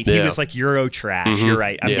right. He was like Eurotrash. Mm-hmm. You're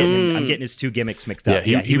right. I'm getting his two gimmicks mixed up.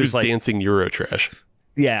 Yeah, he was like dancing Eurotrash.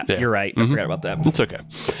 Yeah, you're right. I forgot about that. It's okay.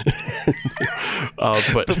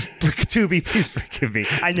 But Tubi, please forgive me.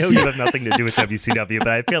 I know you have nothing to do with WCW, but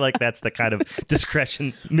I feel like that's the kind of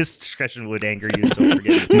misdiscretion would anger you. So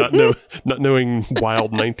forgive me. Not knowing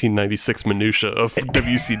wild 1996 minutia of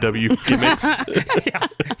WCW gimmicks. Yeah,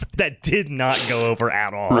 that did not go over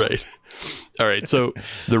at all. Right. All right. So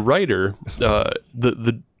the writer,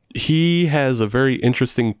 he has a very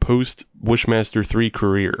interesting post Wishmaster 3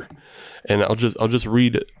 career. And I'll just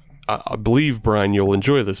read. I believe, Brian, you'll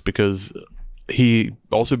enjoy this because he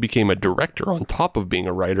also became a director on top of being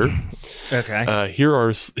a writer. Okay.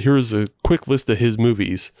 Here's a quick list of his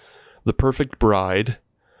movies: The Perfect Bride,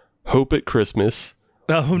 Hope at Christmas.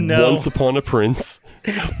 Oh no! Once Upon a Prince,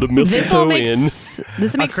 The Mistletoe Inn.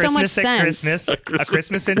 This makes so much sense. A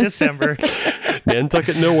Christmas in December.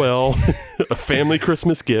 Nantucket Noel, A Family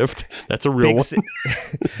Christmas Gift. That's a real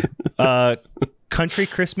one. Country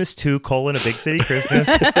Christmas 2, A Big City Christmas.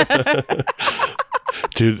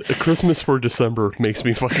 Dude, A Christmas for December makes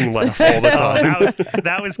me fucking laugh all the time.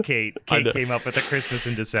 That was Kate. Kate came up with A Christmas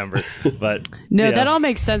in December. But that all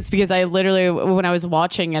makes sense because I literally, when I was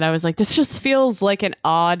watching it, I was like, this just feels like an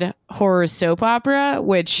odd horror soap opera,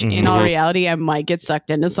 which in all reality, I might get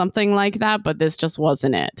sucked into something like that, but this just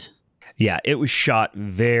wasn't it. Yeah, it was shot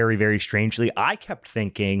very, very strangely. I kept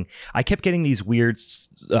getting these weird,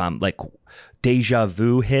 like deja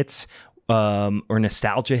vu hits or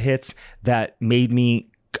nostalgia hits that made me,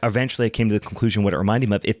 eventually I came to the conclusion what it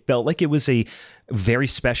reminded me of. It felt like it was a very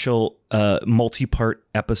special multi-part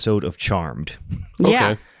episode of Charmed.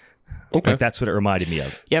 Yeah. Okay. Like that's what it reminded me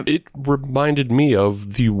of. Yep. It reminded me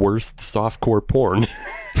of the worst softcore porn.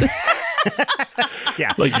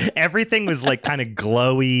 Yeah, like everything was like kind of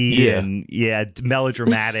glowy and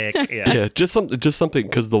melodramatic. Yeah, just something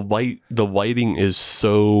because the lighting is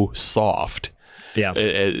so soft. Yeah,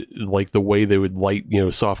 like the way they would light,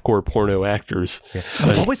 softcore porno actors. Yeah.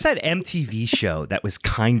 What was that MTV show that was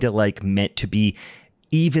kind of like meant to be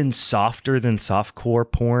even softer than softcore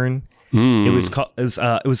porn? It was called. It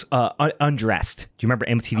was Undressed. Do you remember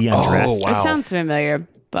MTV Undressed? Oh, wow. It sounds familiar.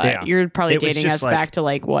 But you're probably dating us back to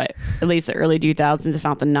like what, at least the early 2000s, if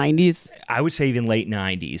not the 90s. I would say even late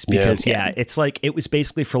 90s because it's like it was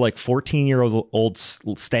basically for like 14-year-olds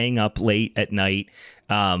staying up late at night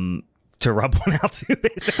to rub one out too,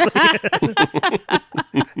 basically.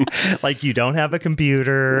 Like you don't have a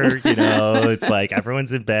computer, it's like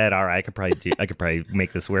everyone's in bed. All right, I could probably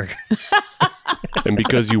make this work. And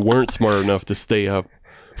because you weren't smart enough to stay up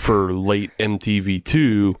for late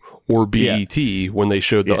MTV2 or BET when they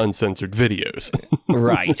showed the uncensored videos.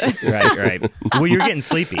 Right. Well, you're getting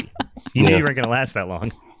sleepy. You knew you weren't going to last that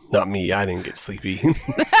long. Not me. I didn't get sleepy.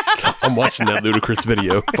 I'm watching that ludicrous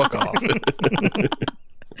video. Fuck off.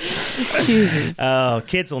 Jesus. Oh,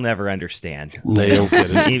 kids will never understand. They don't get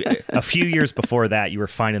it. A few years before that, you were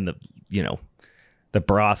finding the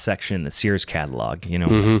bra section in the Sears catalog,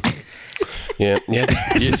 Mm-hmm. Yeah.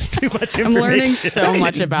 It's just too much information. I'm learning so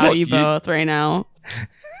much about you both right now.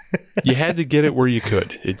 You had to get it where you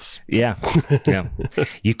could. It's yeah.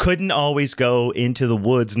 You couldn't always go into the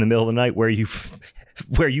woods in the middle of the night where you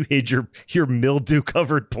hid your mildew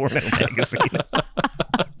covered porno magazine.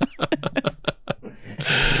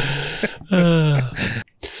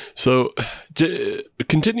 So,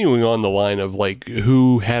 continuing on the line of like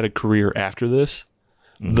who had a career after this,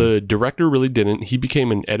 the director really didn't. He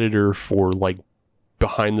became an editor for like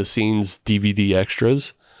behind the scenes DVD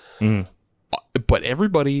extras. But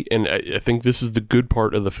everybody, and I think this is the good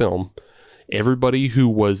part of the film, everybody who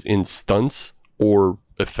was in stunts or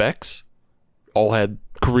effects all had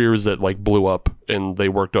careers that like blew up and they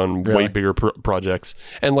worked on way bigger projects.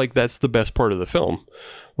 And like that's the best part of the film.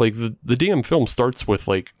 Like the damn film starts with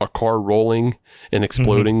like a car rolling and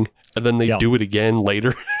exploding, and then they do it again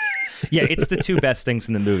later. Yeah, it's the two best things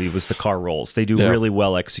in the movie was the car rolls. They do really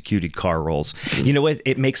well executed car rolls. You know what?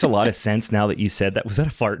 It makes a lot of sense now that you said that. Was that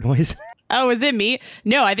a fart noise? Oh, was it me?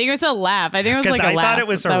 No, I think it was a laugh. I think it was like a laugh. I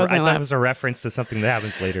thought it was a reference to something that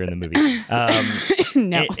happens later in the movie.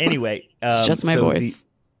 No, anyway, it's just my voice.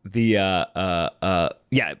 yeah,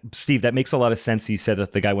 Steve, that makes a lot of sense. You said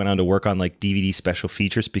that the guy went on to work on like DVD special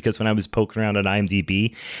features, because when I was poking around on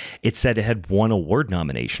IMDb, it said it had one award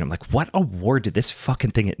nomination. I'm like, what award did this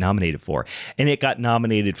fucking thing get nominated for? And it got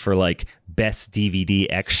nominated for like best DVD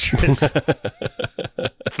extras.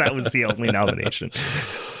 That was the only nomination.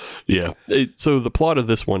 Yeah. So the plot of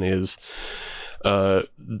this one is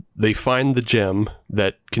they find the gem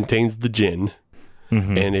that contains the djinn,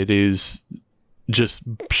 and it is just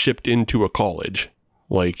shipped into a college.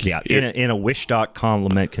 Like, yeah, in a Wish.com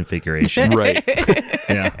lament configuration. Right.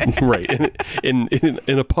 Yeah. Right. In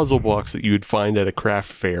a puzzle box that you would find at a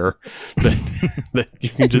craft fair that you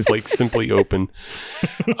can just like simply open.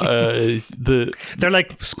 They're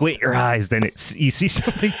like, squint your eyes, then you see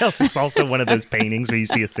something else. It's also one of those paintings where you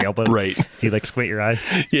see a sailboat. Right. If you like squint your eyes.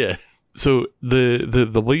 Yeah. So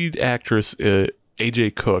the lead actress,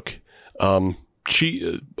 AJ Cook,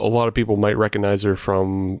 she a lot of people might recognize her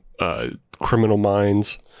from Criminal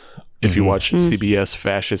Minds, if you watch CBS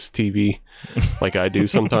fascist TV like I do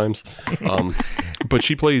sometimes. But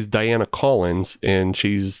she plays Diana Collins, and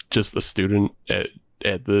she's just a student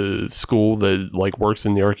at the school that like works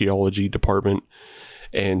in the archaeology department.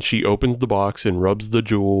 And she opens the box and rubs the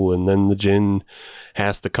jewel, and then the djinn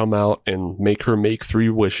has to come out and make her make 3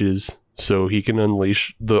 wishes so he can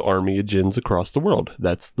unleash the army of djinns across the world.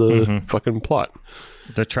 That's the fucking plot.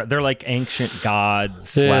 They're like ancient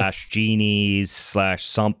gods / genies /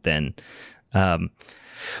 something. But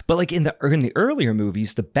like in the earlier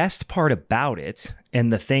movies, the best part about it,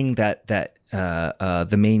 and the thing that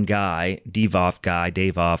the main guy,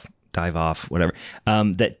 Divoff, whatever,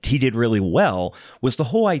 that he did really well, was the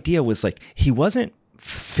whole idea was like, he wasn't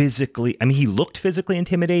physically, I mean, he looked physically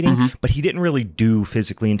intimidating, but he didn't really do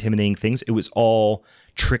physically intimidating things. It was all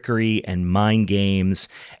trickery and mind games,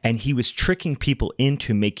 and he was tricking people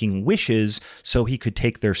into making wishes so he could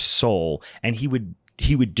take their soul, and he would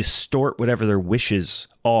distort whatever their wishes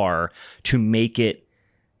are to make it.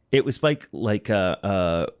 It was like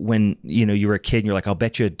when you were a kid and you're like, I'll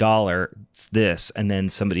bet you $1 it's this, and then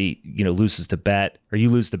somebody loses the bet, or you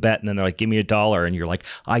lose the bet, and then they're like, give me $1, and you're like,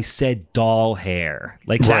 I said doll hair.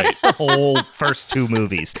 Like that's the whole first 2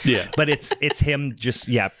 movies. Yeah. But it's him just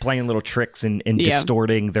playing little tricks and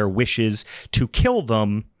distorting their wishes to kill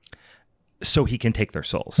them so he can take their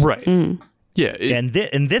souls. Right. Yeah, and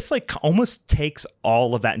this like almost takes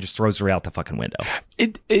all of that and just throws her out the fucking window.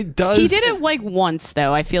 It does. He did it like once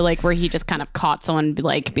though. I feel like where he just kind of caught someone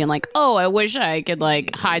like being like, "Oh, I wish I could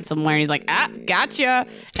like hide somewhere," and he's like, "Ah, gotcha."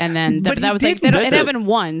 And then that was like it happened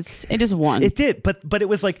once. It just once. It did, but it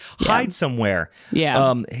was like hide somewhere.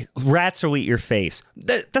 Yeah. Rats will eat your face.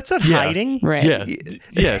 That's not hiding, right?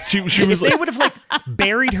 Yeah. She was. They would have like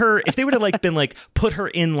buried her. If they would have like been like put her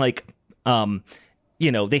in like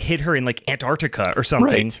they hid her in like Antarctica or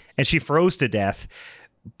something, right, and she froze to death,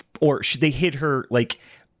 or they hid her like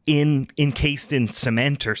encased in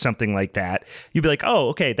cement or something like that. You'd be like, oh,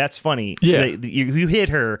 okay, that's funny. Yeah, you hid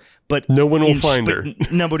her, but no one will find her.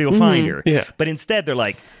 Nobody will find her. Yeah, but instead they're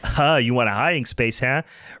like, you want a hiding space, huh?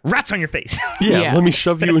 Rats on your face. Yeah, let me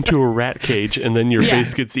shove you into a rat cage, and then your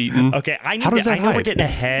face gets eaten. Okay, I know we're getting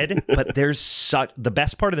ahead, but there's the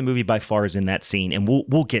best part of the movie by far is in that scene, and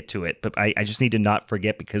we'll get to it. But I just need to not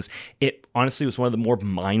forget, because it honestly was one of the more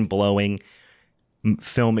mind-blowing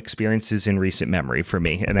film experiences in recent memory for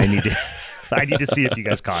me, and I need to see if you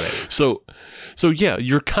guys caught it. So yeah,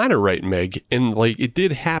 you're kind of right, Meg, and like it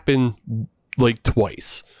did happen like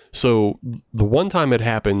twice. So the one time it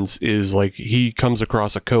happens is like he comes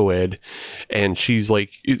across a co-ed, and she's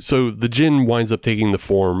like, so the djinn winds up taking the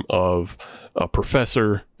form of a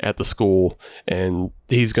professor at the school, and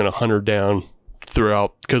he's going to hunt her down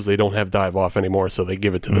throughout, because they don't have Divoff anymore, so they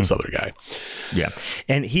give it to this other guy. Yeah.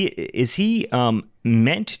 And he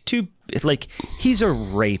meant to, like, he's a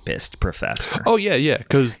rapist professor. Oh yeah,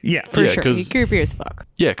 because for sure, he's creepy as fuck.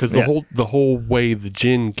 Yeah, because the whole way the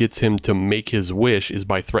djinn gets him to make his wish is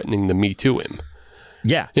by threatening to Me Too him.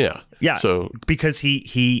 Yeah. So because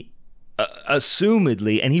he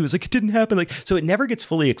assumedly, and he was like, it didn't happen, like, so it never gets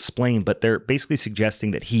fully explained, but they're basically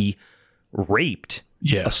suggesting that he raped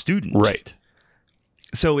a student, right?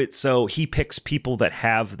 So he picks people that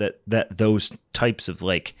have that those types of,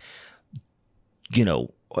 like,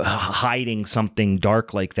 hiding something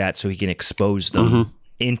dark like that, so he can expose them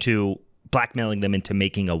into blackmailing them into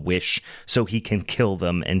making a wish, so he can kill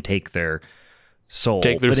them and take their soul.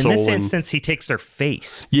 But in this instance, he takes their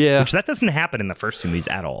face. Yeah, which that doesn't happen in the first 2 movies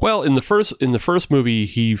at all. Well, in the first movie,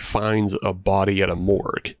 he finds a body at a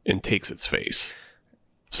morgue and takes its face.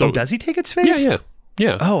 So does he take its face? Yeah.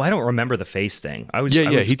 Yeah. Oh, I don't remember the face thing. I was He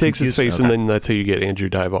takes his confused. face, Okay. and then that's how you get Andrew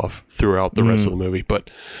Divoff throughout the rest of the movie. But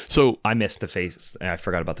so I missed the face. I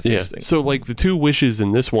forgot about the face thing. so like the two wishes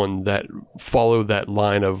in this one that follow that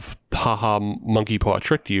line of "haha, monkey paw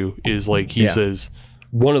tricked you" is like he says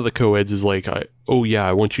one of the co-eds is like, I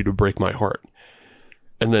want you to break my heart,"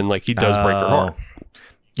 and then like he does break her heart.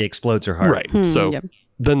 He explodes her heart. Right. So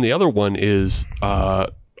then the other one is I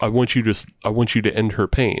want you to end her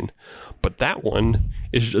pain. But that one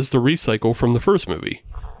is just a recycle from the first movie.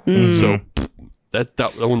 So that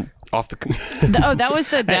one off the that was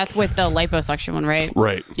the death with the liposuction one, right?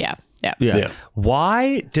 right. Yeah. Yeah.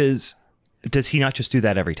 Why does he not just do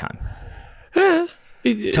that every time?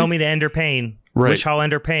 Tell me to end her pain. Right. Wish I'll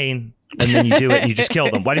end her pain. And then you do it and you just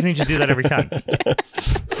kill them. Why doesn't he just do that every time?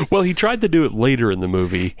 Well, he tried to do it later in the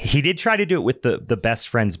movie. He did try to do it with the best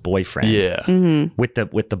friend's boyfriend. Yeah. With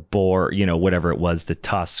the boar, whatever it was, the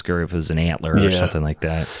tusk, or if it was an antler or something like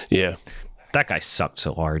that. Yeah. That guy sucked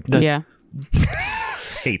so hard. Yeah.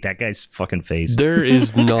 Hate that guy's fucking face. There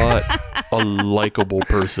is not a likable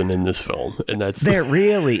person in this film, and that's There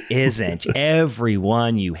really isn't.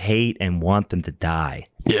 Everyone you hate and want them to die.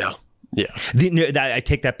 yeah. Yeah. I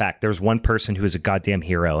take that back. There was one person who was a goddamn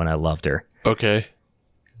hero, and I loved her. Okay.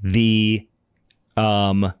 The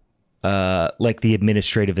like the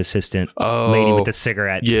administrative assistant lady with the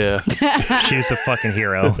cigarette. Yeah. She was a fucking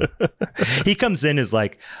hero. He comes in as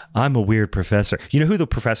like, I'm a weird professor. You know who the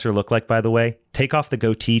professor looked like, by the way? Take off the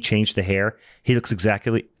goatee, change the hair. He looks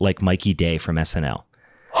exactly like Mikey Day from SNL.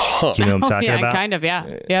 Huh. You know what I'm talking about? Kind of,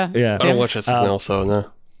 yeah. Yeah. I don't watch SNL, so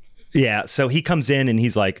no. Yeah. So he comes in and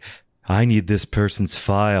he's like, I need this person's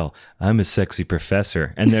file. I'm a sexy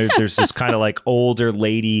professor. And there's this kind of like older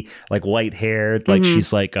lady, like white haired, like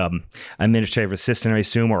she's like administrative assistant, I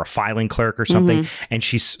assume, or a filing clerk or something. And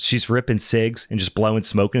she's ripping cigs and just blowing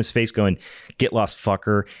smoke in his face, going, "Get lost,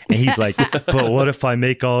 fucker." And he's like, "But what if I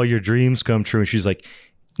make all your dreams come true?" And she's like,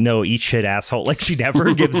 "No, eat shit, asshole." Like, she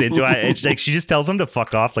never gives into it. It's like she just tells him to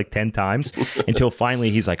fuck off like 10 times until finally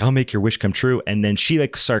he's like, "I'll make your wish come true." And then she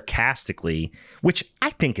like sarcastically, which I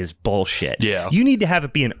think is bullshit. Yeah. You need to have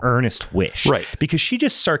it be an earnest wish. Right. Because she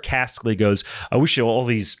just sarcastically goes, "I wish all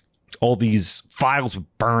these files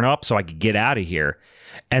would burn up so I could get out of here."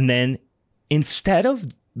 And then instead of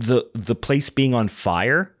the place being on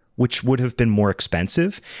fire, which would have been more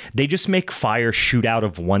expensive, they just make fire shoot out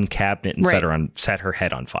of one cabinet and set her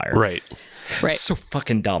head on fire. Right. So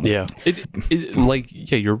fucking dumb. Yeah.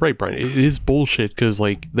 You're right, Brian. It is bullshit because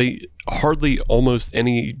like they hardly almost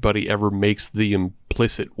anybody ever makes the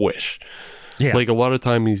implicit wish. Yeah. Like a lot of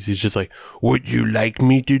times he's just like, "Would you like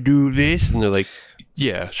me to do this?" And they're like,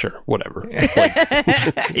 "Yeah, sure, whatever." Like,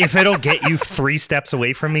 If it'll get you 3 steps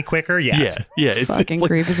away from me quicker, yes. yeah. It's Fucking like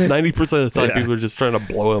creep, is it? 90% of the time Yeah. people are just trying to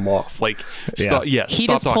blow him off. Like, Yeah. stop, He stop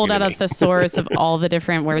just talking pulled to out a me. thesaurus of all the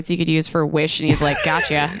different words you could use for wish, and he's like,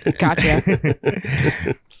 "Gotcha."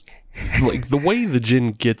 Like the way the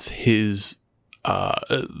djinn gets his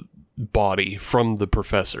body from the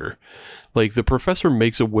professor, like the professor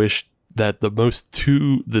makes a wish that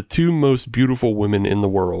the two most beautiful women in the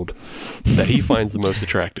world that he finds the most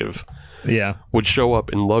attractive Yeah. would show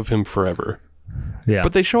up and love him forever. Yeah.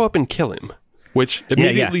 But they show up and kill him, which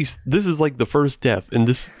immediately this is like the first death, and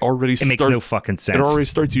this already it makes no fucking sense. It already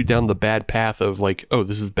starts you down the bad path of like, oh,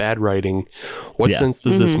 this is bad writing. What Yeah. sense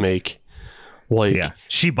does this make? Like, Yeah.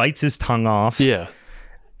 She bites his tongue off. yeah.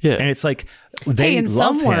 And it's like they in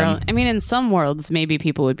love some him. world, I mean, in some worlds, maybe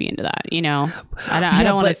people would be into that. I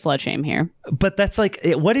don't want to slut shame here. But that's like,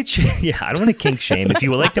 what did you? Yeah, I don't want to kink shame. If you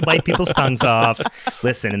would like to bite people's tongues off,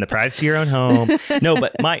 listen in the privacy of your own home. No,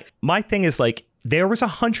 but my thing is like, there was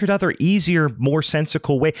 100 other easier, more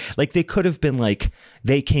sensical way. Like they could have been like,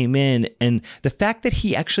 they came in, and the fact that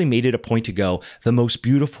he actually made it a point to go, the most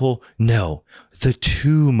beautiful, no, the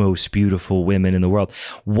 2 most beautiful women in the world.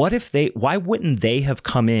 Why wouldn't they have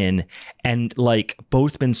come in and like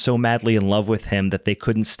both been so madly in love with him that they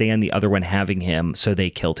couldn't stand the other one having him, so they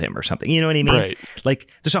killed him or something? You know what I mean? Right. Like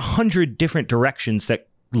there's 100 different directions that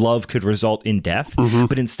love could result in death,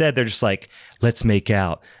 but instead they're just like, let's make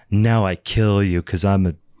out. Now I kill you because I'm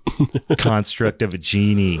a construct of a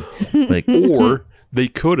genie. Like, Or they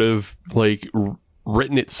could have like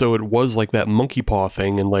written it so it was like that monkey paw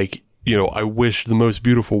thing, and like, you know, I wish the most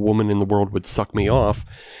beautiful woman in the world would suck me off,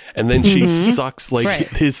 and then she sucks like Right.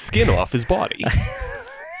 his skin off his body.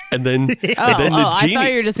 and then the genie. I thought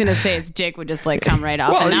you were just gonna say his dick would just like come right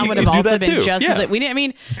off, and that would have also been just as we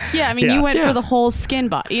didn't. You went for the whole skin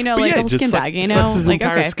bag, the whole skin bag, sucks his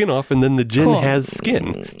entire skin off, and then the djinn has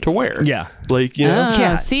skin to wear. Yeah,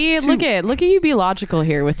 See, look at you be logical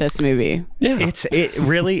here with this movie. Yeah, it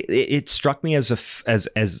really struck me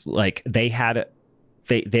as like they had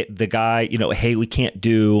the guy, hey, we can't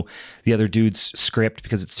do the other dude's script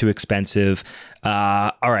because it's too expensive.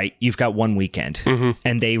 All right, you've got one weekend.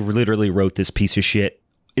 And they literally wrote this piece of shit.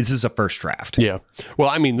 This is a first draft. Yeah. Well,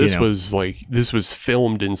 I mean, this was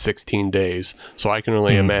filmed in 16 days. So I can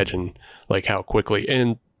only imagine like how quickly.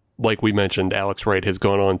 And like we mentioned, Alex Wright has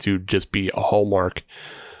gone on to just be a Hallmark,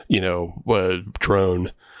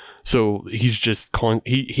 drone. So he's just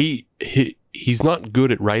he's not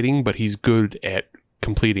good at writing, but he's good at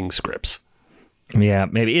completing scripts. Yeah,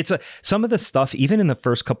 maybe it's some of the stuff, even in the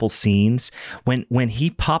first couple scenes, when he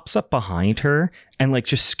pops up behind her and like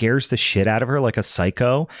just scares the shit out of her like a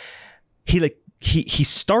psycho. He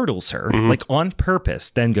startles her like on purpose,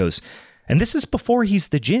 then goes, and this is before he's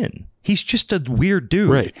the djinn. He's just a weird dude,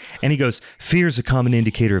 right? And he goes, "Fear is a common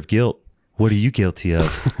indicator of guilt. What are you guilty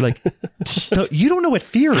of?" Like, you don't know what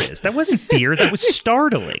fear is. That wasn't fear. That was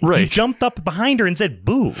startling. Right. He jumped up behind her and said,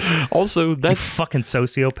 "Boo." Also, that's you fucking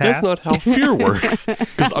sociopath. That's not how fear works.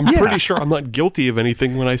 Because I'm pretty sure I'm not guilty of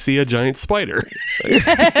anything when I see a giant spider.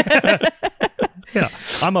 Yeah,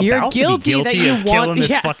 I'm about to be guilty of killing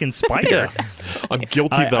this fucking spider. Yeah. I'm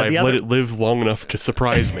guilty that I've let it live long enough to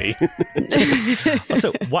surprise me.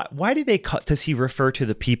 Also, why do they cut? Does he refer to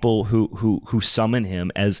the people who summon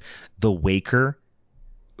him as the Waker?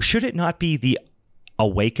 Should it not be the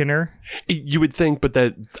Awakener? You would think, but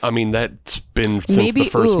that's been since the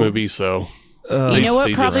first movie, so. You know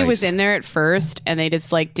what probably was in there at first, and they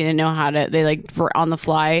just like didn't know how to. They like were on the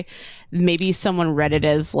fly. Maybe someone read it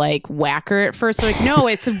as like Whacker at first. They're like, no,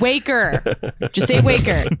 it's Waker. Just say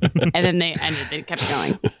Waker, and then they kept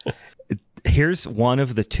going. Here's one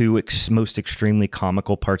of the two most extremely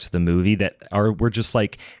comical parts of the movie that were just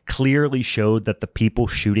like clearly showed that the people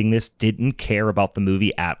shooting this didn't care about the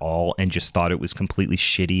movie at all and just thought it was completely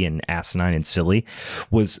shitty and asinine and silly,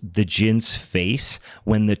 was the djinn's face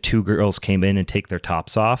when the two girls came in and take their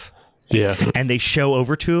tops off. Yeah. And they show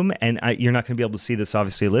over to him, and you're not going to be able to see this,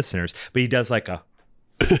 obviously, listeners, but he does like a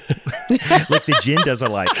like the djinn does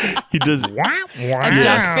he does a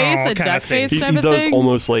duck face type he of does thing.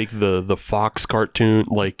 Almost like the Fox cartoon,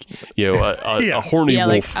 like a horny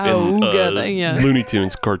wolf in Looney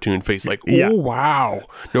Tunes cartoon face, like wow,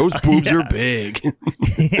 those boobs are big.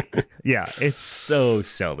 Yeah, it's so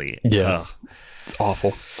silly. Yeah. It's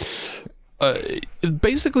awful.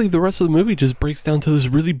 Basically the rest of the movie just breaks down to this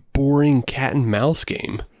really boring cat and mouse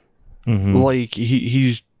game. Like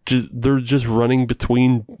they're just running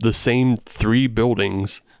between the same three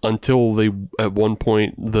buildings until they, at one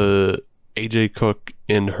point, the AJ Cook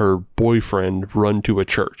and her boyfriend run to a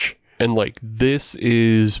church. And like, this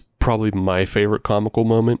is probably my favorite comical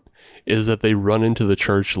moment, is that they run into the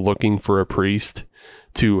church looking for a priest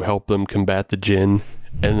to help them combat the djinn.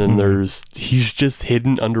 And then he's just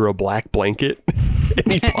hidden under a black blanket,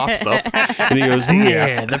 and he pops up and he goes,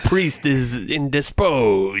 "Yeah, the priest is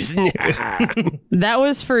indisposed." That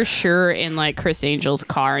was for sure in like Chris Angel's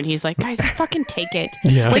car, and he's like, "Guys, fucking take it."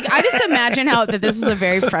 Yeah. Like, I just imagine that this was a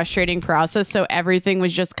very frustrating process. So everything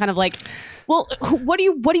was just kind of like, well, what do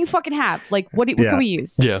you fucking have? Like, what can we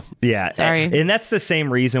use? Yeah. Sorry. And that's the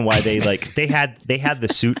same reason why they had the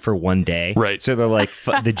suit for one day. Right. So they're like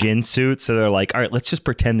the djinn suit. So they're like, all right, let's just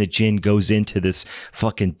pretend the djinn goes into this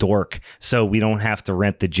fucking dork, so we don't have to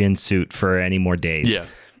rent the djinn suit for any more days. Yeah.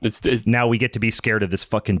 It's now we get to be scared of this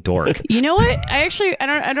fucking dork. You know what?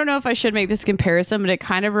 I don't know if I should make this comparison, but it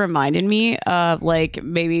kind of reminded me of like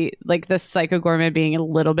maybe like the Psycho Goreman being a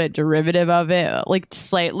little bit derivative of it, like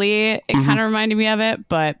slightly. It kind of reminded me of it,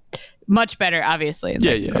 but much better, obviously.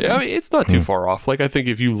 Yeah. I mean, it's not too far off. Like, I think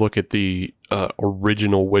if you look at the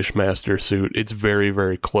original Wishmaster suit, it's very,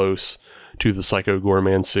 very close to the Psycho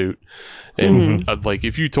Goreman suit. And like,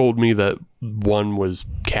 if you told me that one was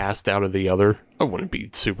cast out of the other, I wouldn't be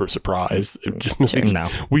super surprised. It just No.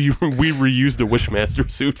 we reused the Wishmaster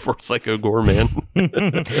suit for Psycho Goreman.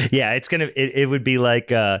 Yeah, it would be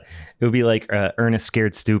like Ernest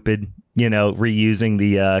Scared Stupid, reusing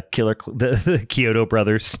the the Kyoto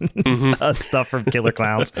Brothers stuff from Killer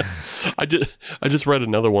Clowns. I just read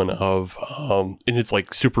another one of and it's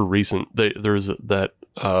like super recent. There's that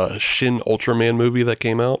Shin Ultraman movie that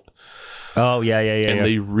came out. Oh yeah. And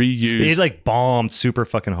they reused. It like bombed super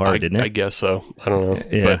fucking hard, didn't it? I guess so. I don't know.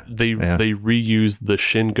 Yeah. But they reused the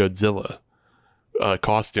Shin Godzilla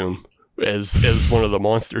costume as one of the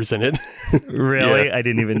monsters in it. Really? Yeah. I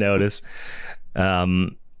didn't even notice.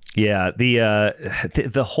 Yeah,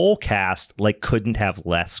 the whole cast like couldn't have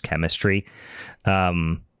less chemistry.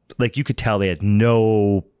 Like you could tell they had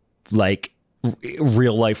no like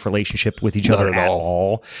real life relationship with each Not other at at all.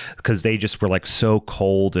 all, because they just were like so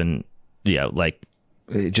cold and like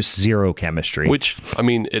just zero chemistry. Which, I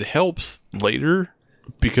mean, it helps later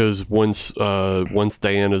because once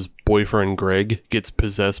Diana's boyfriend Greg gets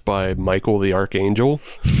possessed by Michael the Archangel,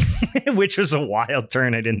 Which was a wild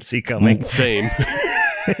turn I didn't see coming. same.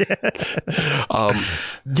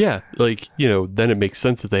 Yeah, like, then it makes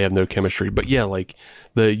sense that they have no chemistry. But yeah, like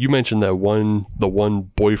you mentioned the one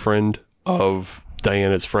boyfriend of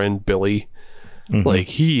Diana's friend Billy, like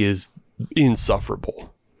he is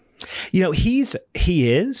insufferable.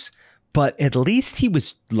 He is, but at least he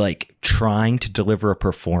was like trying to deliver a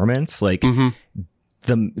performance. Like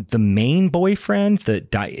the main boyfriend,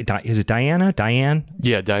 is it Diana? Diane?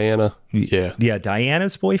 Yeah, Diana. Yeah.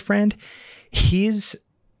 Diana's boyfriend. His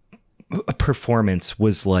performance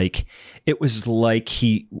was like, it was like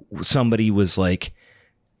somebody was like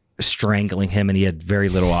strangling him and he had very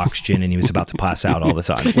little oxygen and he was about to pass out all the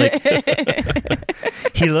time. Like,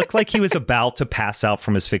 he looked like he was about to pass out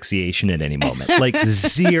from asphyxiation at any moment. Like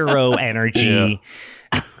zero energy.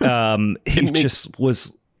 It just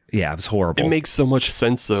was, it was horrible. It makes so much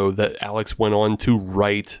sense though that Alex went on to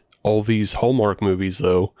write all these Hallmark movies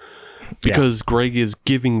though, because Greg is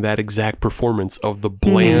giving that exact performance of the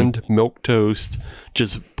bland milquetoast,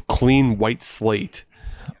 just clean white slate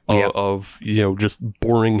of just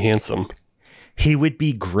boring handsome. He would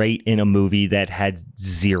be great in a movie that had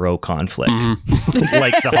zero conflict,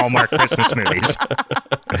 like the Hallmark Christmas movies.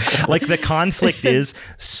 Like the conflict is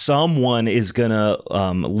someone is gonna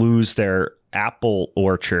lose their apple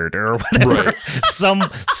orchard or whatever. Right.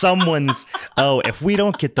 Someone's if we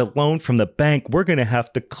don't get the loan from the bank, we're gonna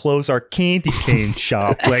have to close our candy cane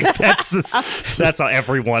shop. Like that's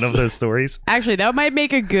every one of those stories. Actually, that might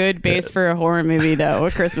make a good base for a horror movie, though,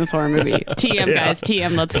 a Christmas horror movie. TM, guys,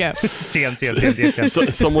 TM, let's go. TM. So,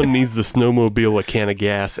 someone needs to snowmobile a can of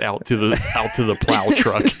gas out to the plow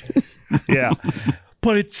truck. Yeah,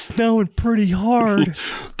 but it's snowing pretty hard.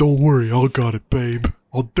 Don't worry, I got it, babe.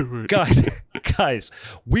 I'll do it. Guys,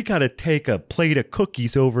 we got to take a plate of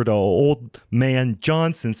cookies over to old man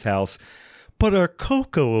Johnson's house, but our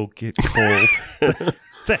cocoa will get cold.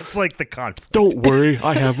 That's like the conflict. Don't worry,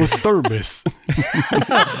 I have a thermos.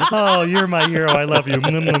 Oh, you're my hero. I love you.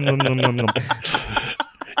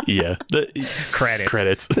 Yeah.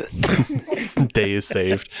 Credits. Day is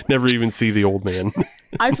saved. Never even see the old man.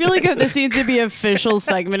 I feel like this needs to be an official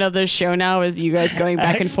segment of the show now, is you guys going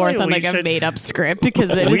back and forth on like a made up script, because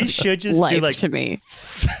we should just life do like to me.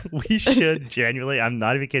 We should genuinely, I'm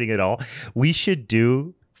not even kidding at all. We should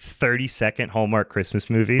do 30-second Hallmark Christmas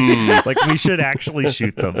movies. Like we should actually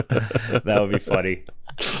shoot them. That would be funny.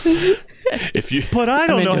 But I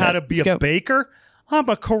don't know how to Let's be a baker. I'm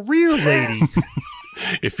a career lady.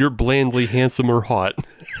 If you're blandly handsome or hot,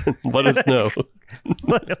 let us know.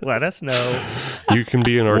 Let us know. You can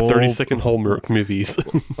be in our 30-second Hallmark movies.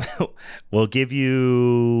 We'll give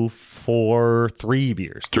you 3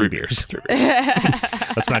 beers. 3 beers.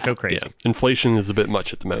 Let's not go crazy. Yeah. Inflation is a bit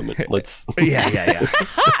much at the moment. Let's. Yeah.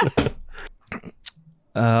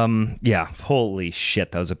 Holy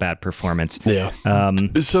shit, that was a bad performance. Yeah.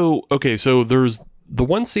 So there's the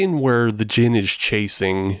one scene where the djinn is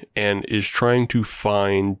chasing and is trying to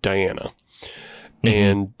find Diana,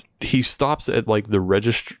 and he stops at like the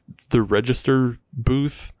register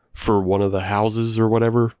booth for one of the houses or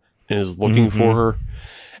whatever, and is looking for her.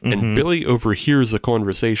 And Billy overhears a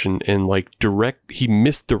conversation and he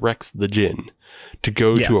misdirects the djinn to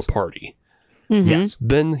go to a party. Yes.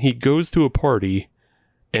 Then he goes to a party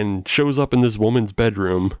and shows up in this woman's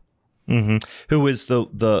bedroom. Who is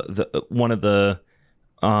the one of the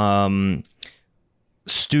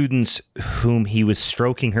students whom he was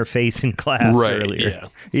stroking her face in class earlier.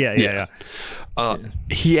 Yeah.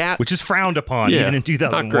 Which is frowned upon even in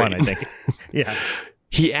 2001, I think. Yeah.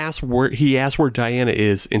 He asks where Diana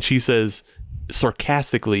is, and she says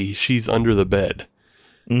sarcastically she's under the bed.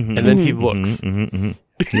 And then he looks.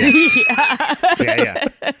 Yeah.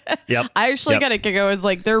 Yep. I actually got a kick. I was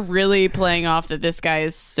like, they're really playing off that this guy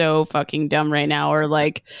is so fucking dumb right now, or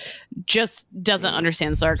like just doesn't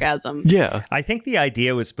understand sarcasm. Yeah. I think the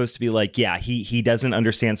idea was supposed to be like, he doesn't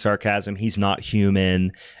understand sarcasm. He's not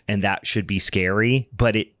human, and that should be scary.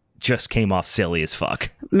 But it just came off silly as fuck.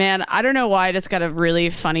 Man, I don't know why I just got a really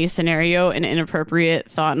funny scenario and inappropriate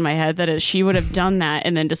thought in my head that is she would have done that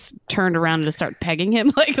and then just turned around and just start pegging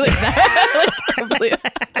him like that.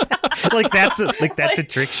 That's a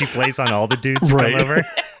trick she plays on all the dudes who come over.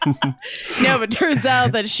 No, but turns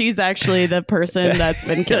out that she's actually the person that's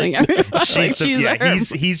been killing everyone.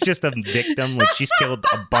 He's just a victim. Like, she's killed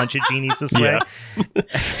a bunch of genies this way.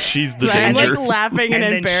 She's the I'm danger. like laughing and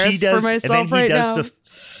embarrassed for myself right now.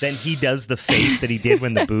 Then he does the face that he did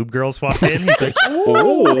when the boob girls walked in. He's like,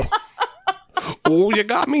 oh, you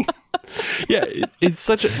got me. Yeah, it's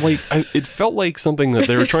such a it felt like something that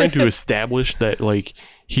they were trying to establish that like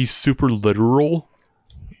he's super literal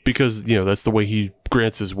because that's the way he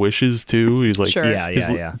grants his wishes too. He's like, sure.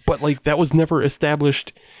 Yeah. But like that was never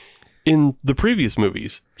established in the previous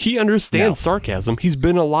movies. He understands sarcasm. He's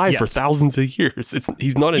been alive for thousands of years.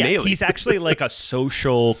 He's not an alien. He's actually like a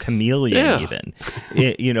social chameleon even.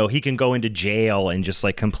 He can go into jail and just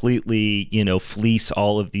like completely, fleece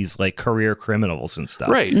all of these like career criminals and stuff.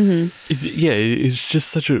 Right. Mm-hmm. It's just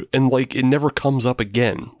such a... And like it never comes up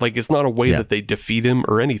again. Like it's not a way that they defeat him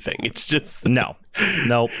or anything. It's just... Nope.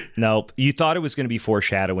 You thought it was going to be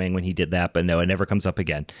foreshadowing when he did that, but no, it never comes up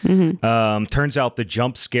again. Mm-hmm. Turns out the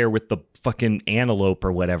jump scare with the fucking antelope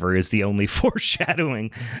or whatever is the only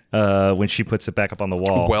foreshadowing when she puts it back up on the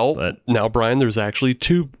wall. Well, now, Brian, there's actually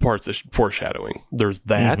two parts of foreshadowing. There's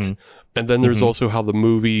that, and then there's also how the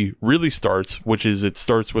movie really starts, which is it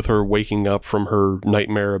starts with her waking up from her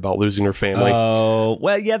nightmare about losing her family. Oh,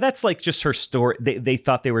 well, yeah, that's like just her story. They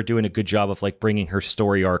thought they were doing a good job of like bringing her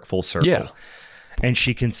story arc full circle. Yeah. And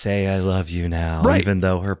she can say, I love you now, even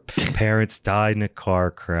though her parents died in a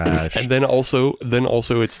car crash. And then also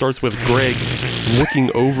it starts with Greg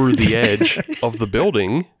looking over the edge of the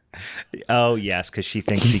building. Oh, yes, because she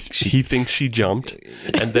thinks he thinks she jumped.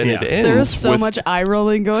 And then it ends There's so much eye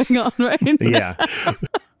rolling going on right now.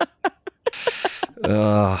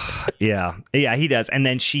 Yeah, he does. And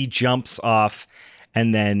then she jumps off.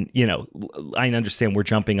 And then, I understand we're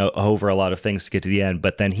jumping over a lot of things to get to the end,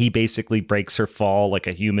 but then he basically breaks her fall like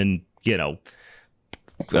a human, like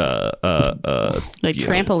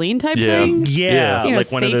trampoline type thing? Yeah, like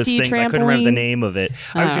one of those things. Trampoline. I couldn't remember the name of it.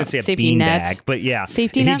 I was going to say a beanbag, but yeah.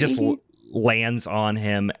 Safety net, just lands on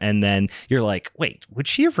him, and then you're like, wait, would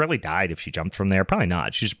she have really died if she jumped from there? Probably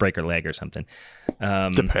not. She just break her leg or something.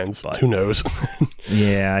 Depends. Who knows?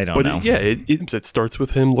 Yeah, I don't know. But it starts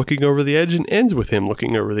with him looking over the edge and ends with him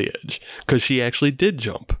looking over the edge because she actually did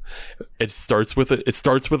jump. It starts with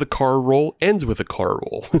a car roll, ends with a car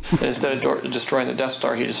roll. And instead of destroying the Death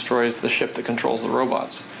Star, he destroys the ship that controls the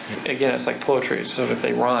robots. Again, it's like poetry, so if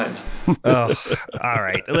they rhyme. Oh, all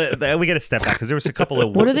right. We got to step back because there was a couple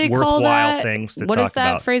of worthwhile things to talk about. What is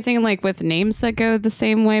that phrasing like with names that go the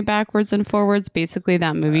same way backwards and forwards? Basically,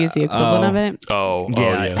 that movie is the equivalent of it.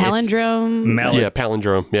 Yeah. Palindrome.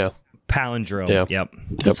 Palindrome. Yeah. Palindrome. Yeah. Yep.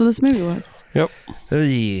 That's what this movie was. Yep.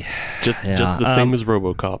 Just the same as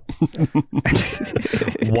RoboCop.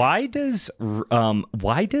 Why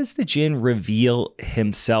does the Jinn reveal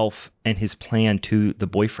himself and his plan to the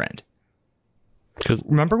boyfriend? Because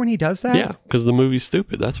remember when he does that? Yeah, because the movie's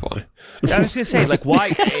stupid. That's why. I was gonna say, like,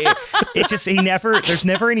 why? There's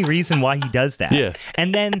never any reason why he does that. Yeah.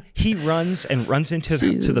 And then he runs into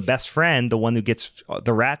to the best friend, the one who gets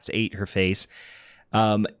the rats ate her face,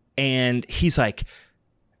 and he's like,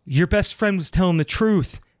 "Your best friend was telling the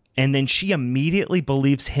truth." And then she immediately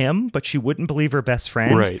believes him, but she wouldn't believe her best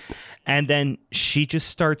friend. Right. And then she just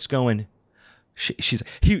starts going.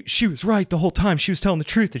 She was right the whole time. She was telling the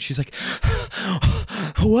truth. And she's like,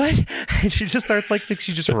 what? And she just starts like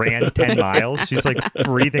she just ran 10 miles. She's like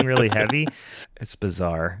breathing really heavy. It's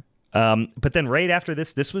bizarre. But then right after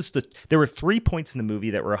this was there were 3 points in the movie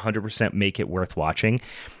that were 100% make it worth watching.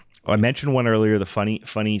 I mentioned one earlier, the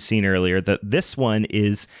funny scene earlier. That this one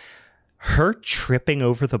is her tripping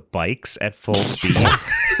over the bikes at full speed.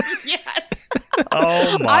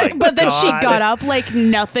 Oh my god. But then she got up like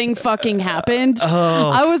nothing fucking happened.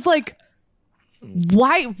 I was like,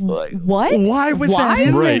 why? What? Why was that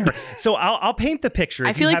in right there? So I'll paint the picture.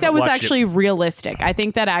 I feel like that was actually realistic. I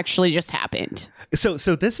think that actually just happened. So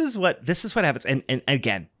this is what happens. And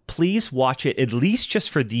again, please watch it at least just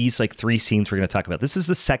for these like 3 scenes we're going to talk about. This is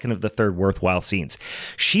the second of the third worthwhile scenes.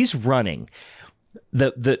 She's running.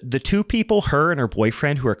 The 2 people, her and her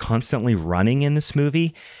boyfriend, who are constantly running in this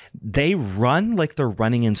movie, they run like they're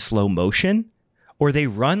running in slow motion, or they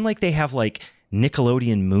run like they have like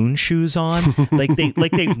Nickelodeon moon shoes on, like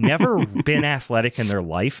they've never been athletic in their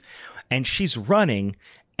life. And she's running,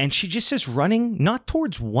 and she just is running not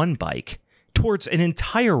towards one bike, towards an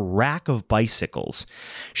entire rack of bicycles.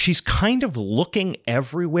 She's kind of looking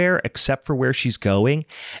everywhere except for where she's going,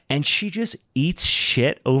 and she just eats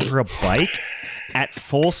shit over a bike at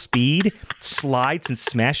full speed, slides and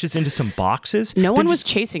smashes into some boxes. No one was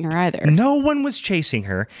chasing her either. No one was chasing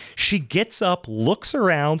her. She gets up, looks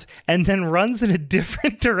around, and then runs in a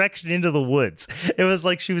different direction into the woods. It was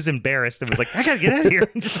like she was embarrassed and was like, I gotta get out of here,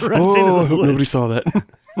 and just runs into the woods. Nobody saw that.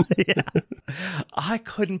 Yeah. I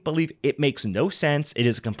couldn't believe it. Makes no sense. It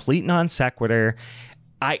is a complete non sequitur.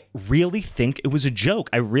 I really think it was a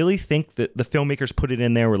joke. I really think that the filmmakers put it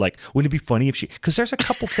in there. Were like, wouldn't it be funny if she? Because there's a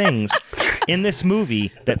couple things in this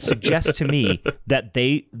movie that suggest to me that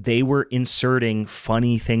they were inserting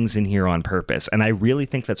funny things in here on purpose, and I really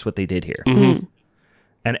think that's what they did here. Mm-hmm.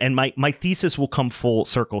 And my thesis will come full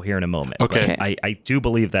circle here in a moment. Okay. But I do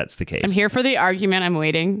believe that's the case. I'm here for the argument. I'm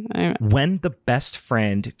waiting. When the best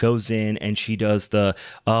friend goes in and she does the,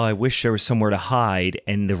 oh, I wish there was somewhere to hide,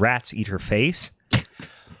 and the rats eat her face.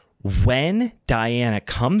 When Diana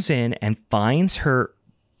comes in and finds her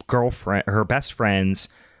girlfriend, her best friends,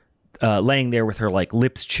 laying there with her like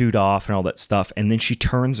lips chewed off and all that stuff, and then she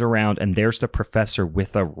turns around and there's the professor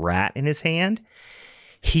with a rat in his hand.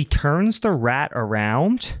 He turns the rat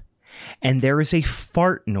around, and there is a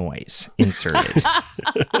fart noise inserted.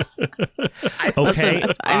 Okay,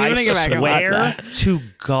 I'm gonna go back and watch swear that. to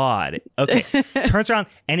God. Okay, turns around,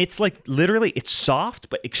 and it's like literally, it's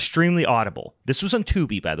soft but extremely audible. This was on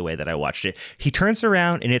Tubi, by the way, that I watched it. He turns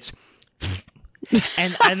around, and it's,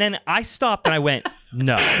 and then I stopped and I went,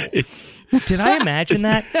 no. Did I imagine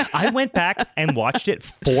that? I went back and watched it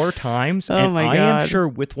 4 times, and my I am God. sure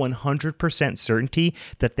with 100% certainty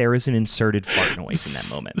that there is an inserted fart noise in that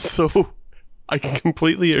moment. So I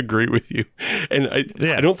completely agree with you. And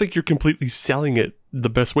I don't think you're completely selling it the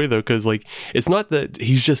best way, though, because like it's not that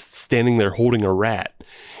he's just standing there holding a rat.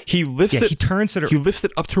 He lifts it. He turns it. He lifts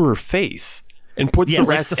it up to her face and puts the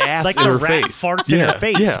rat's ass like in the her rat face. farts in her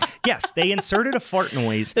face. Yeah. Yes, they inserted a fart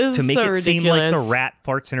noise This to is make so it seem like the ridiculous. rat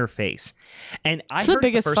farts in her face. And I It's heard the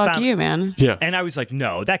biggest first fuck time, you, man. Yeah. and I was like,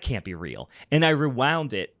 no, that can't be real. And I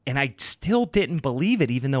rewound it, and I still didn't believe it,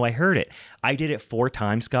 even though I heard it. I did it 4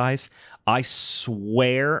 times, guys. I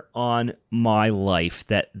swear on my life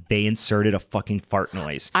that they inserted a fucking fart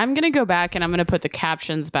noise. I'm gonna go back and I'm gonna put the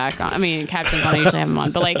captions back on. I mean, captions on. I usually have them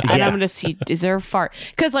on, but like, and I'm gonna see, is there a fart?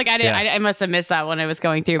 Because like, I must have missed that when I was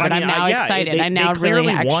going through. But I mean, I'm now excited. I'm now they really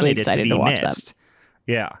clearly actually wanted excited it to be watch that. missed.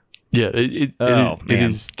 Yeah. Yeah. It man.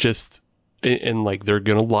 is just, and like they're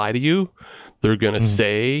going to lie to you. They're going to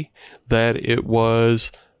say that it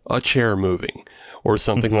was a chair moving or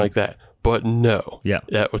something like that. But no. Yeah.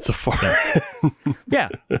 That was a fart. Yeah,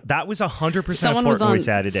 that was 100% Someone fart was on. noise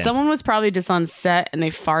added in. Someone was probably just on set and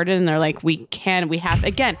they farted and they're like, we have to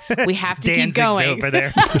keep Danzig's going. over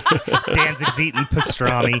there. Danzig's eating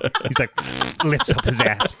pastrami. He's like, lifts up his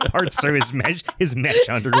ass, farts through his mesh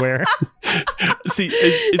underwear. See,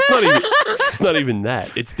 it's not even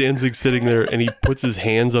that. It's Danzig sitting there and he puts his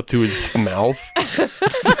hands up to his mouth.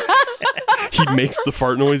 He makes the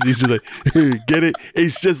fart noise. He's just like, hey, get it?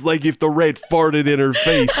 It's just like if the rat farted in her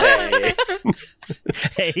face. Hey.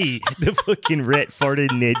 Hey, the fucking rat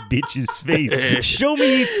farted in that bitch's face. Show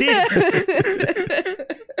me your tits.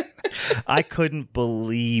 I couldn't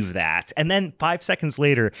believe that. And then 5 seconds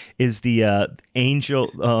later is the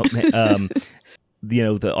angel,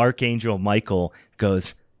 the archangel Michael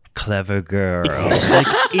goes, clever girl. Like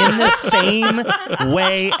in the same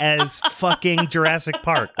way as fucking Jurassic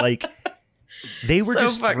Park. Like, they were So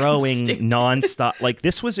just fucking throwing stupid. nonstop. Like,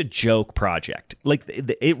 this was a joke project. Like,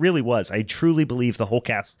 it really was. I truly believe the whole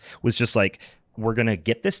cast was just like, we're gonna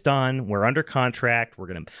get this done. We're under contract. We're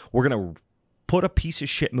gonna put a piece of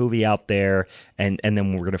shit movie out there, and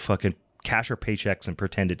then we're gonna fucking cash our paychecks and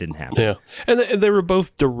pretend it didn't happen. Yeah. And they were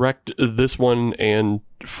both direct. This one and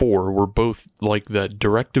 4 were both like that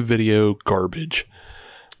direct-to-video garbage.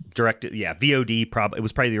 Directed, yeah, VOD. It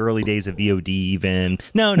was probably the early days of VOD. Even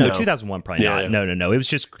no, 2001 probably Yeah, not. yeah. No. It was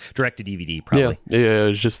just directed DVD. Probably. Yeah.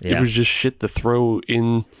 It was just shit to throw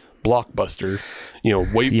in Blockbuster.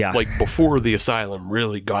 Like before the Asylum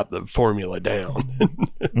really got the formula down.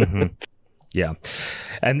 Yeah,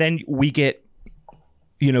 and then we get,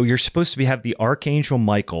 you're supposed to have the Archangel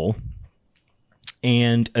Michael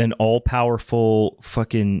and an all-powerful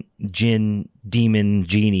fucking demon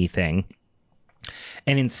genie thing.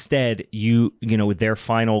 And instead, their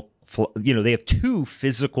final, they have 2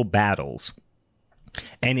 physical battles,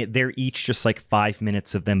 and they're each just like 5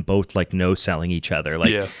 minutes of them both like no-selling each other,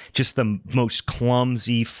 like just the most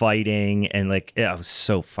clumsy fighting, and like it was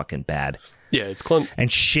so fucking bad. Yeah, it's and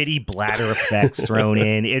shitty bladder effects thrown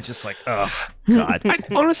in. It's just like, oh god.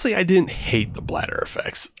 Honestly, I didn't hate the bladder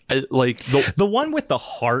effects. The one with the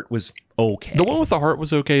heart was okay. The one with the heart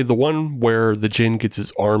was okay. The one where the Jinn gets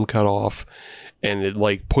his arm cut off and it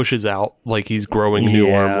like pushes out like he's growing a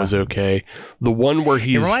new arm was okay. The one where it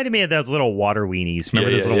reminded me of those little water weenies. Remember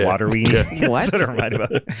those little water weenies? What? That's what it reminded me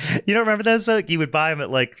of. You don't remember those? You would buy them at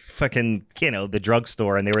like fucking, the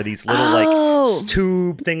drugstore, and they were these little like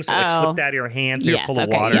tube things that like slipped out of your hands. They were full of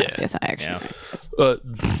water. Yes, I actually.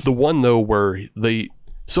 The one though where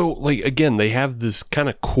again, they have this kind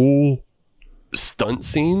of cool stunt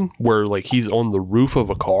scene where like he's on the roof of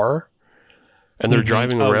a car. And they're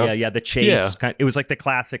driving around. Yeah, the chase. Yeah. It was like the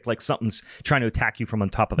classic, like something's trying to attack you from on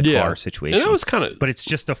top of the car situation. And that was kind of... But it's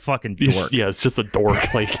just a fucking dork. Yeah, it's just a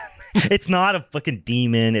dork. Like, it's not a fucking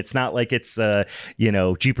demon. It's not like it's,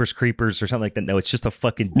 Jeepers Creepers or something like that. No, it's just a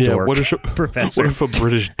fucking dork professor. What if a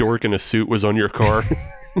British dork in a suit was on your car?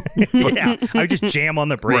 Yeah, I would just jam on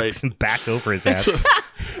the brakes and back over his ass.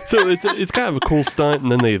 So it's kind of a cool stunt,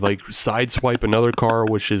 and then they like sideswipe another car,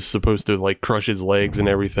 which is supposed to like crush his legs and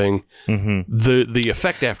everything. Mm-hmm. The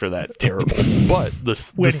effect after that's terrible, but the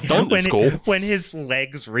stunt is cool. When his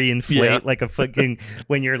legs reinflate like a fucking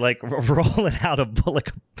when you're like rolling out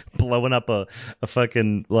blowing up a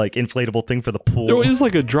fucking like inflatable thing for the pool. It was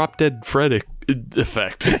like a Drop Dead Fred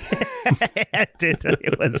effect.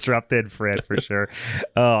 It was Drop Dead Fred for sure.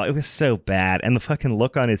 Oh, it was so bad, and the fucking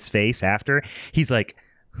look on his face after he's like.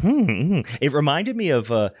 It reminded me of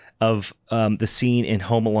the scene in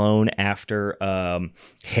Home Alone after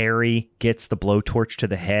Harry gets the blowtorch to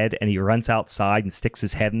the head and he runs outside and sticks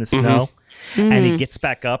his head in the snow. Mm-hmm. And he gets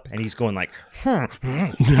back up and he's going like,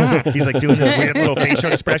 he's like doing those weird little facial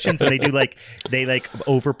expressions, and they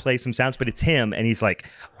overplay some sounds, but it's him, and he's like,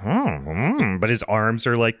 but his arms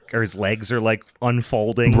are like, or his legs are like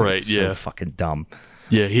unfolding. Right? It's yeah. So fucking dumb.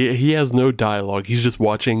 Yeah, he has no dialogue. He's just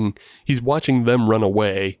watching them run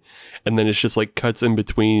away, and then it's just like cuts in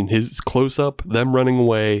between his close up, them running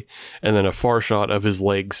away, and then a far shot of his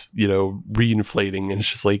legs, reinflating, and it's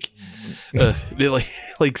just like, they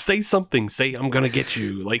like say something, say I'm gonna get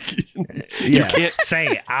you, like you can't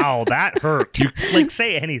say ow that hurt.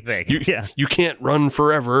 Say anything. You can't run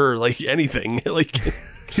forever, like anything, like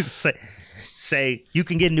say you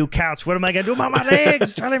can get a new couch. What am I gonna do about my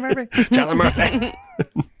legs, Charlie Murphy? Charlie Murphy.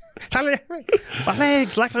 My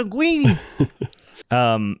legs like a linguine.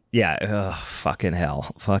 Fucking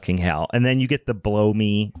hell. And then you get the blow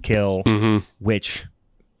me kill, which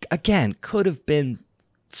again could have been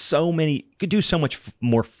could do so much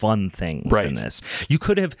more fun things than this. You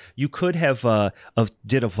could have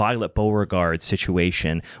did a Violet Beauregard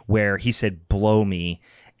situation where he said blow me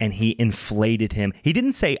and he inflated him. He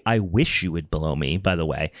didn't say, I wish you would blow me, by the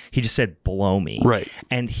way. He just said, blow me. Right.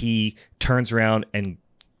 And he turns around and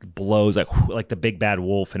blows like the big bad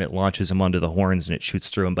wolf, and it launches him onto the horns and it shoots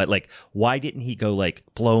through him. But like, why didn't he go like,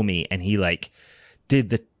 blow me? And he like did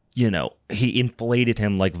the, he inflated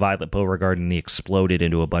him like Violet Beauregard and he exploded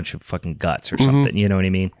into a bunch of fucking guts or something. You know what I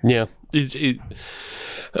mean? Yeah.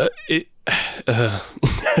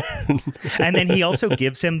 And then he also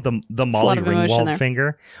gives him the Molly Ringwald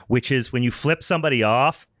finger, which is when you flip somebody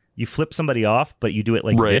off, but you do it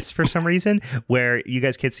like this for some reason, where you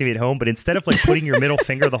guys can't see me at home. But instead of like putting your middle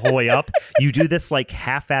finger the whole way up, you do this like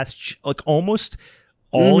half-assed, like almost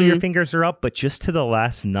all your fingers are up, but just to the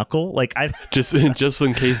last knuckle. Like just in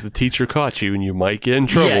case the teacher caught you and you might get in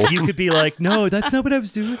trouble. Yeah, you could be like, no, that's not what I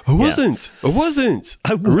was doing. I wasn't.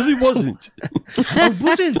 I really wasn't. I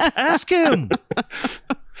wasn't. Ask him.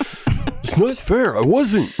 It's not fair. I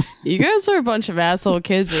wasn't. You guys are a bunch of asshole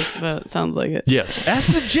kids. It sounds like it. Yes.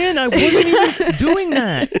 Ask the Jinn. I wasn't even doing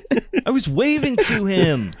that. I was waving to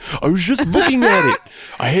him. I was just looking at it.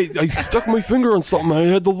 I stuck my finger on something. I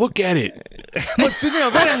had to look at it. My finger, I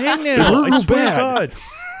got a hang now. It hurt real bad. God.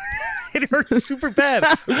 It hurts super bad.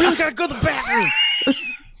 I really gotta go to the bathroom.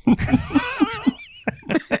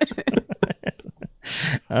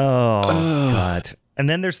 Oh God. And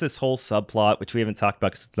then there's this whole subplot, which we haven't talked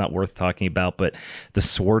about because it's not worth talking about, but the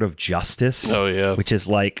Sword of Justice. Oh, yeah. Which is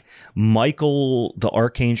like the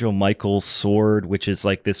Archangel Michael's sword, which is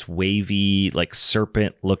like this wavy, like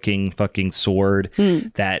serpent-looking fucking sword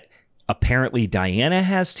that apparently Diana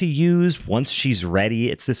has to use once she's ready.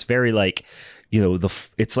 It's this very like...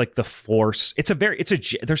 it's like the Force.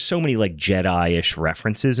 There's so many like Jedi-ish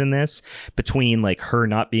references in this between like her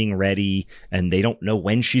not being ready and they don't know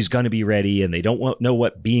when she's going to be ready and they don't know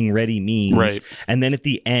what being ready means. Right. And then at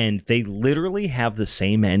the end, they literally have the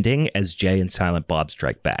same ending as Jay and Silent Bob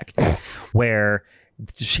Strike Back, where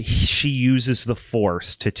she uses the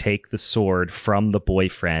Force to take the sword from the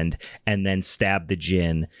boyfriend and then stab the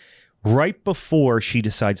Jinn right before she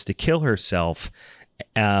decides to kill herself,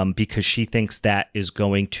 because she thinks that is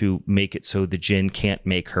going to make it so the Jinn can't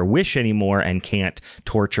make her wish anymore and can't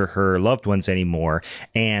torture her loved ones anymore.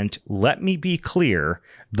 And let me be clear,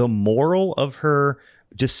 the moral of her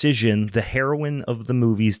decision, the heroine of the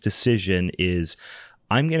movie's decision is,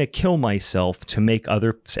 I'm going to kill myself to make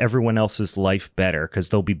everyone else's life better because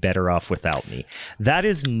they'll be better off without me. That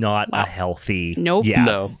is not a healthy... Nope. Yeah,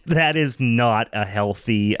 No. that is not a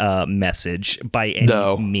healthy message by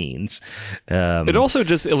any means. It also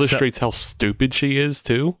just illustrates how stupid she is,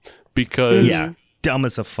 too, because... Yeah, dumb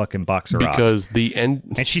as a fucking box of rocks. Because the end...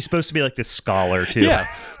 And she's supposed to be like this scholar, too. Yeah.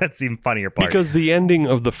 That's the even funnier part. Because the ending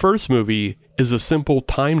of the first movie is a simple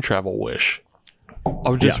time travel wish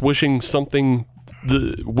of just wishing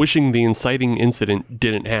wishing the inciting incident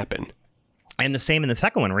didn't happen. And the same in the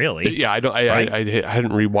second one, really. Yeah, I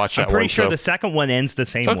hadn't rewatched that one. I'm pretty sure so. the second one ends the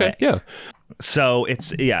same way. Okay, yeah. So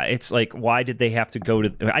it's like, why did they have to go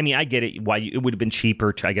to... I mean, I get it. Why it would have been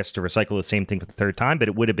cheaper, to recycle the same thing for the third time, but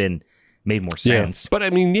it would have been made more sense. Yeah. But I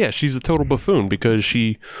mean, yeah, she's a total buffoon because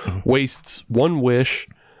she wastes one wish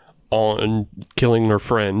on killing her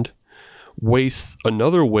friend, wastes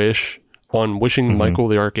another wish on wishing Michael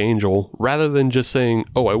the Archangel, rather than just saying,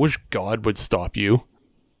 oh, I wish God would stop you.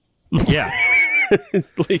 Yeah.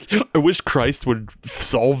 Like, I wish Christ would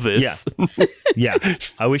solve this. Yeah. Yeah.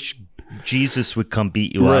 I wish Jesus would come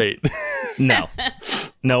beat you Right. up. No.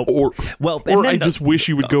 No. Or, well, or I just wish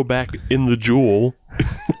you would go back in the jewel.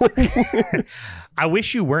 I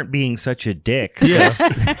wish you weren't being such a dick. Yes.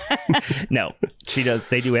 No, she does.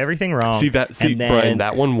 They do everything wrong. See, and then, Brian,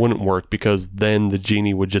 that one wouldn't work because then the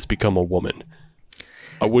genie would just become a woman.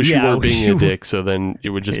 I wish you weren't being a dick, so then it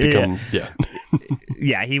would just become,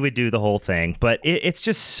 Yeah, he would do the whole thing. But it's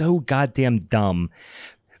just so goddamn dumb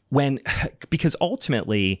because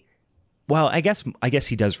ultimately, well, I guess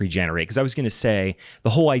he does regenerate, because I was going to say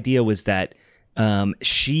the whole idea was that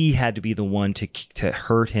she had to be the one to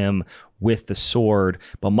hurt him with the sword,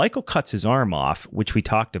 but Michael cuts his arm off, which we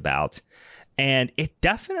talked about, and it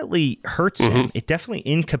definitely hurts him. It definitely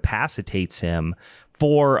incapacitates him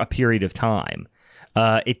for a period of time.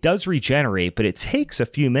 It does regenerate, but it takes a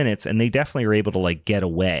few minutes, and they definitely are able to like get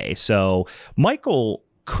away. So Michael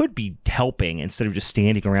could be helping instead of just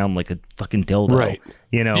standing around like a fucking dildo, right?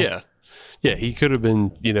 You know? Yeah. He could have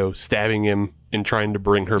been, stabbing him and trying to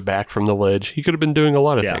bring her back from the ledge. He could have been doing a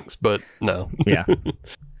lot of things, but no. Yeah.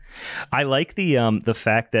 I like the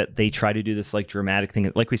fact that they try to do this like dramatic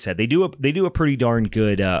thing. Like we said, they do a pretty darn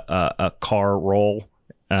good a car roll,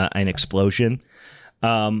 an explosion.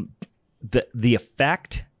 The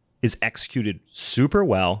effect is executed super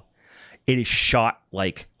well. It is shot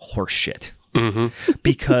like horseshit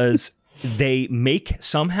because they make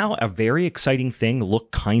somehow a very exciting thing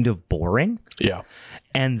look kind of boring. Yeah.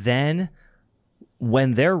 And then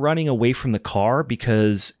when they're running away from the car,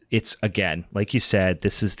 because it's, again, like you said,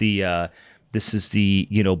 this is the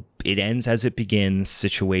it ends as it begins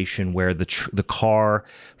situation where the car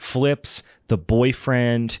flips, the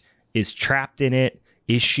boyfriend is trapped in it.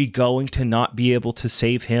 Is she going to not be able to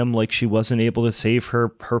save him like she wasn't able to save her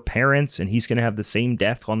parents, and he's going to have the same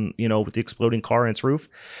death on, with the exploding car on its roof?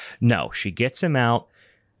 No, she gets him out.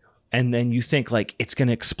 And then you think like it's going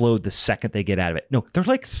to explode the second they get out of it. No, they're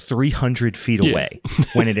like 300 feet away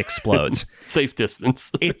when it explodes. Safe distance.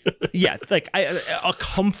 It's like a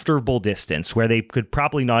comfortable distance where they could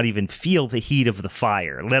probably not even feel the heat of the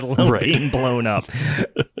fire, let alone being blown up.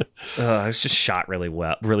 It's just shot really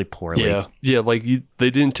well, really poorly. Yeah. Like they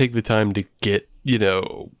didn't take the time to get,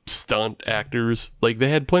 stunt actors. Like they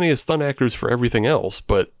had plenty of stunt actors for everything else,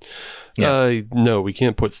 but no, we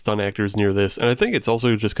can't put stunt actors near this. And I think it's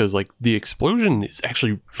also just because like the explosion is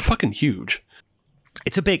actually fucking huge.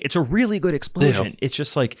 It's a really good explosion. Yeah. It's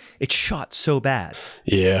just like it's shot so bad.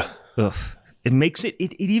 Yeah. Ugh. It makes it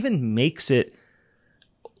even makes it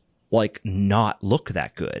like not look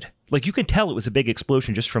that good. Like you can tell it was a big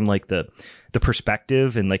explosion just from like the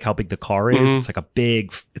perspective and like how big the car is. It's like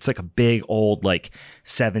a big old like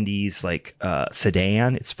 70s like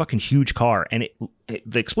sedan. It's a fucking huge car, and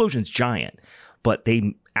the explosion's giant, but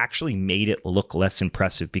they actually made it look less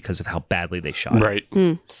impressive because of how badly they shot it.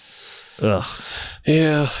 Right. Ugh.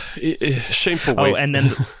 Yeah. Shameful waste. Oh, and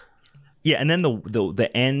then and then the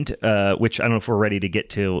end, which I don't know if we're ready to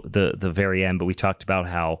get to the very end, but we talked about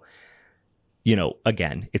how,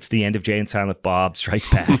 again, it's the end of Jay and Silent Bob Strike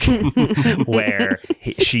Back, where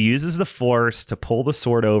she uses the Force to pull the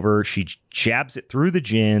sword over. She jabs it through the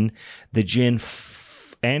Jinn. The Jinn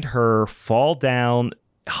and her fall down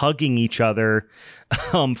hugging each other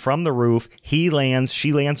from the roof. She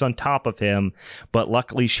lands on top of him, but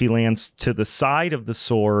luckily she lands to the side of the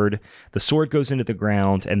sword. The sword goes into the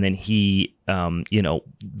ground, and then he,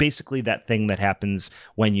 basically that thing that happens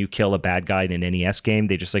when you kill a bad guy in an NES game.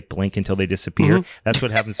 They just like blink until they disappear. Mm-hmm. That's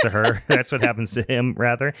what happens to her. That's what happens to him,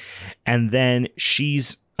 rather. And then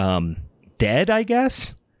she's dead, I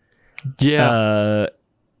guess. Yeah.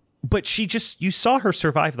 But you saw her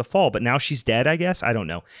survive the fall, but now she's dead, I guess. I don't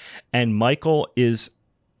know. And Michael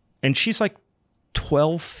and she's like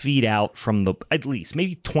 12 feet out from at least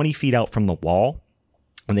maybe 20 feet out from the wall,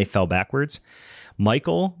 and they fell backwards.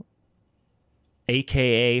 Michael,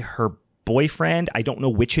 AKA her boyfriend, I don't know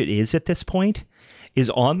which it is at this point,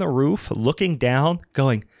 is on the roof looking down,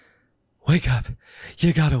 going, "Wake up.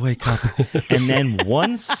 You gotta wake up." And then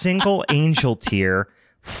one single angel tear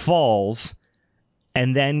falls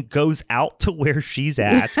and then goes out to where she's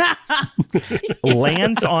at,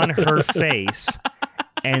 lands on her face,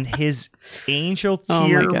 and his angel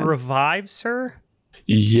tear revives her.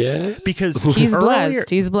 Yeah, because he's blessed.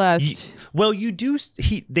 He's blessed. Well,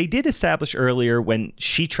 they did establish earlier when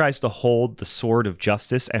she tries to hold the sword of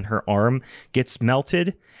justice and her arm gets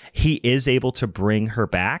melted, he is able to bring her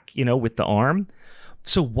back, with the arm.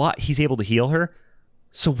 So what? He's able to heal her.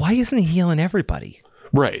 So why isn't he healing everybody?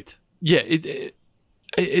 Right. Yeah.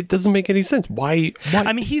 It doesn't make any sense. Why?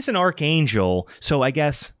 I mean, he's an archangel, so I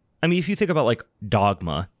guess. I mean, if you think about like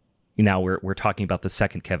Dogma, now we're talking about the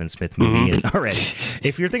second Kevin Smith movie already.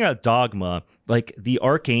 If you're thinking about Dogma, like the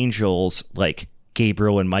archangels, like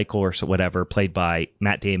Gabriel and Michael or whatever, played by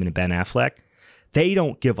Matt Damon and Ben Affleck, they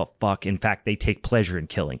don't give a fuck. In fact, they take pleasure in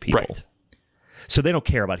killing people. Right. So they don't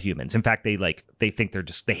care about humans. In fact, they think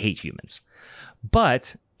they hate humans.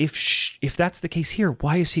 But if that's the case here,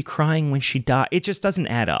 why is he crying when she died? It just doesn't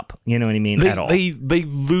add up. You know what I mean? At all. They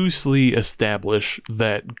loosely establish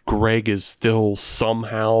that Greg is still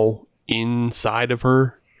somehow inside of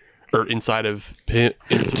her. Or inside of him.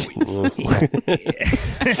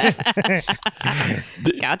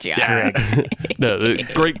 Gotcha. Yeah. No,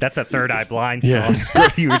 Greg. That's a Third Eye Blind song. Yeah.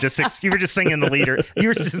 you were just singing the leader. You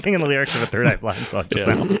were just singing the lyrics of a Third Eye Blind song just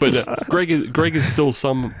now. But Greg is still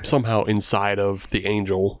somehow inside of the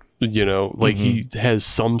angel. He has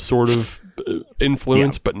some sort of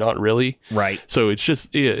influence, but not really. Right. So it's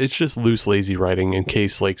just loose, lazy writing in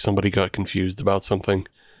case like somebody got confused about something.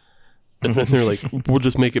 And then they're like, we'll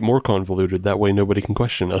just make it more convoluted. That way nobody can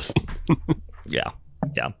question us. Yeah.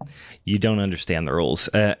 You don't understand the rules,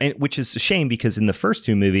 which is a shame because in the first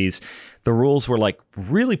two movies, the rules were like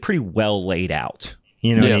really pretty well laid out.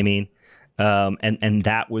 You know what I mean? And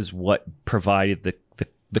that was what provided the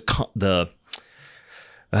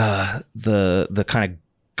kind of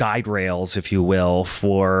guide rails, if you will,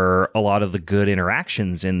 for a lot of the good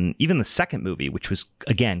interactions in even the second movie, which was,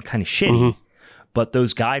 again, kind of shitty. Mm-hmm. But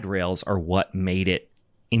those guide rails are what made it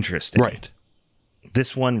interesting. Right.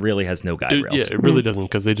 This one really has no guide rails. Yeah, it really doesn't,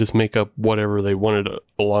 because they just make up whatever they wanted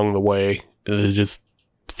along the way. They just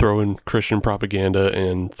throw in Christian propaganda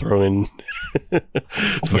and throw in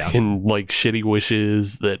fucking like shitty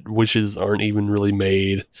wishes aren't even really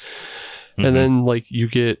made. Mm-hmm. And then like you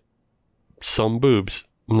get some boobs.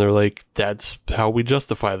 And they're like, that's how we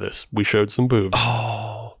justify this. We showed some boobs.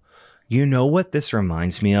 Oh. You know what this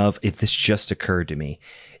reminds me of? This just occurred to me.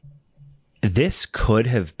 This could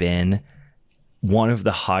have been one of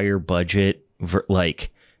the higher budget,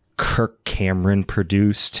 like Kirk Cameron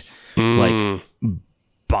produced, like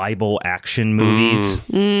Bible action movies.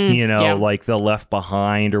 Like The Left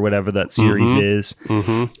Behind or whatever that series is.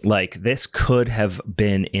 Mm-hmm. Like this could have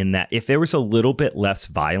been in that. If there was a little bit less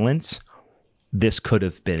violence, this could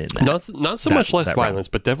have been in that. Not so much less violence,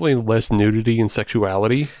 but definitely less nudity and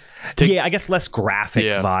sexuality. I guess less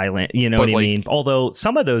graphic, violent. You know what I mean? Although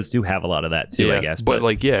some of those do have a lot of that too, I guess. But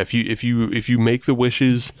if you make the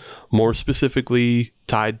wishes more specifically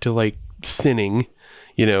tied to like sinning,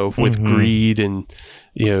 with greed and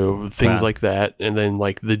things like that, and then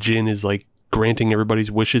like the jinn is like granting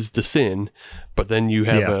everybody's wishes to sin, but then you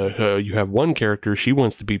have you have one character, she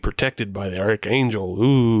wants to be protected by the archangel.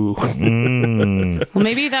 Ooh. Well,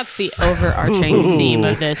 maybe that's the overarching theme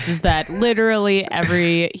of this, is that literally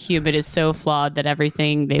every human is so flawed that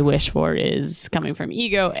everything they wish for is coming from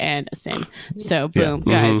ego and a sin. So boom,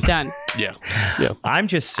 guys, done. Yeah. I'm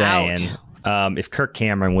just saying, if Kirk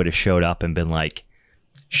Cameron would have showed up and been like,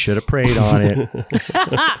 should have prayed on it.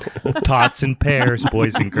 Tots and pears,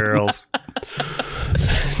 boys and girls.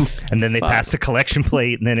 And then they pass the collection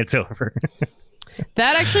plate and then it's over.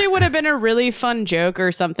 That actually would have been a really fun joke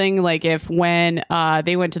or something, like if when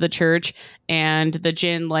they went to the church and the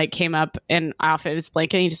djinn like came up and off his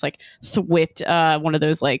blanket and he just like whipped one of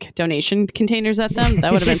those like donation containers at them.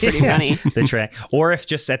 That would have been pretty funny. The track. Or if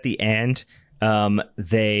just at the end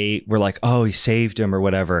they were like, oh, he saved him or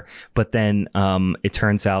whatever, but then it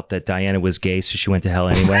turns out that Diana was gay, so she went to hell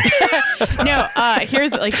anyway. No,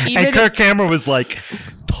 here's like even And Kirk Cameron was like,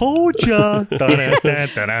 told ya.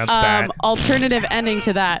 Alternative ending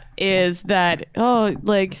to that is that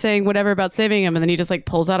like saying whatever about saving him, and then he just like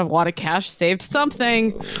pulls out a wad of cash, saved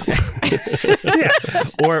something. Yeah.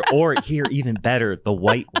 Or here, even better, the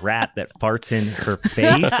white rat that farts in her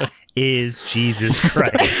face is Jesus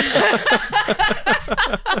Christ.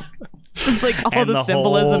 It's like all And the the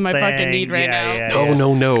symbolism I whole fucking thing. need right now. Yeah.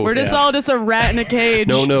 No. We're just all just a rat in a cage.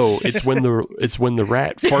 No. It's when the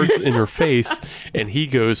rat farts in her face and he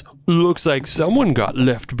goes, looks like someone got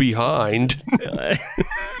left behind.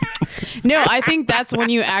 No, I think that's when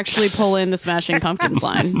you actually pull in the Smashing Pumpkins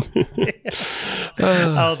line.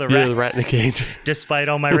 Oh, the Yeah, rat. the rat in a cage. Despite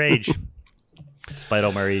all my rage.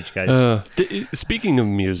 Guys. Speaking of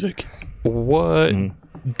music, what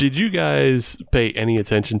did you guys pay any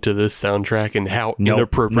attention to this soundtrack and how Nope.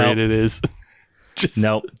 inappropriate it is? Just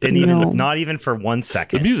No, didn't even, not even for 1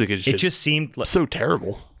 second. The music is It just seemed like, so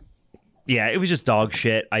terrible. yeah, it was just dog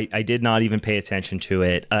shit. I did not even pay attention to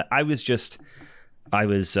it. I was just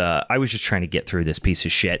trying to get through this piece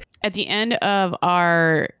of shit. At the end of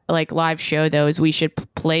our like live show, though, is we should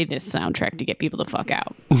play this soundtrack to get people the fuck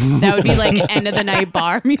out. That would be like end of the night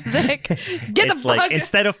bar music. Get the It's fuck like,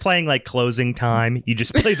 instead of playing like closing time, you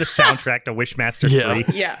just play the soundtrack to Wishmaster 3.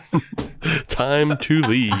 Yeah. Time to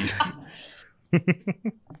leave.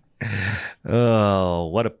 Oh,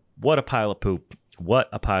 what a pile of poop. What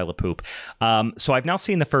a pile of poop. So I've now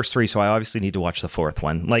seen the first 3, so I obviously need to watch the 4th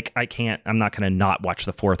one. Like, I'm not going to not watch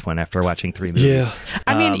the 4th one after watching 3 movies. Yeah.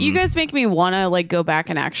 I mean, you guys make me want to like go back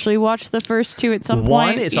and actually watch the first 2 at some One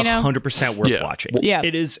point. is you know? 100% worth Yeah. watching. Yeah.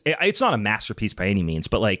 It is. It's not a masterpiece by any means,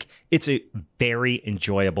 but like, it's a very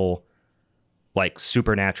enjoyable, like,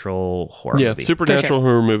 supernatural horror Yeah, movie. supernatural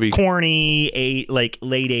horror movie. Corny, like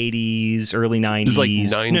late 80s, early 90s. was like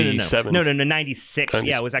 97. No, 96.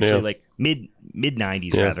 Yeah, it was actually like mid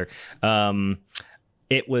 90s Yeah. rather.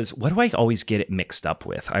 It was, what do I always get it mixed up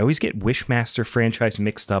with? I always get Wishmaster franchise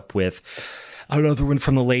mixed up with another one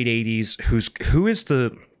from the late 80s. Who is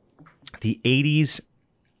the 80s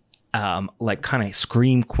like kind of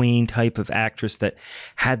scream queen type of actress that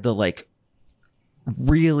had the like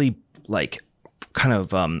really like kind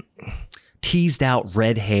of teased out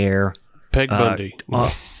red hair. Peg Bundy.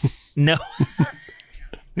 No.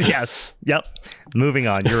 Yes. Yep. Moving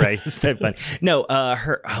on. You're right. It's Peg Bundy. No.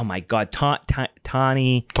 Her. Oh my God.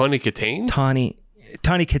 Tawny Katane.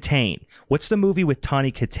 What's the movie with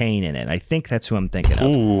Tawny Katane in it? I think that's who I'm thinking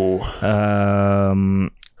of. Ooh.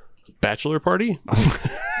 Bachelor Party?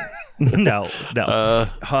 No.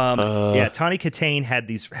 Yeah. Tawny Katane had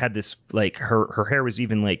this like her hair was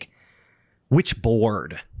even like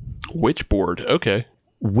Witchboard. Witchboard. Okay.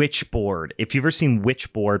 Witchboard. If you've ever seen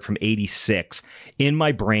Witchboard from '86, in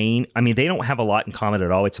my brain, I mean, they don't have a lot in common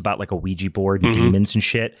at all. It's about like a Ouija board and demons and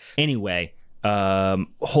shit. Anyway,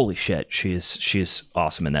 holy shit, she is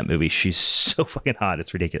awesome in that movie. She's so fucking hot.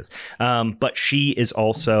 It's ridiculous. But she is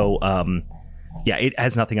also, yeah, it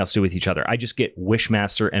has nothing else to do with each other. I just get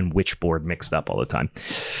Wishmaster and Witchboard mixed up all the time.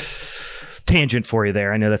 Tangent for you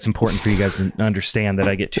there. I know that's important for you guys to understand that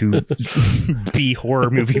I get 2 B horror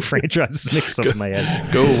movie franchises mixed up in my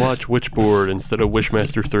head. Go watch Witchboard instead of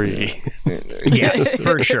Wishmaster 3. Yes,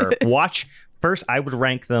 for sure. Watch first. I would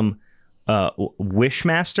rank them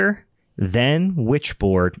Wishmaster, then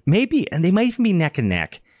Witchboard, maybe, and they might even be neck and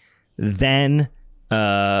neck. Then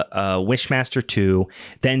Wishmaster 2,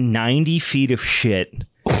 then 90 Feet of Shit,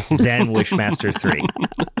 then Wishmaster 3.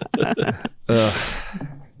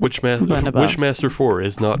 Wishmaster 4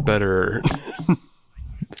 is not better.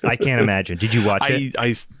 I can't imagine. Did you watch it?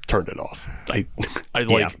 I turned it off. I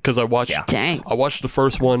like because I watched Dang. I watched the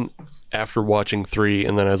first one after watching 3,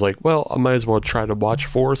 and then I was like, well, I might as well try to watch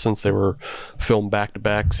 4 since they were filmed back to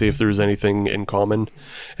back, see if there's anything in common.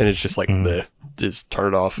 And it's just like just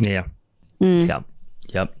turn it off. Yeah. Yep.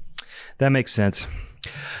 That makes sense.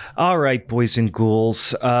 All right, boys and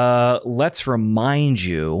ghouls. Let's remind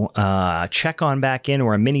you, check on back in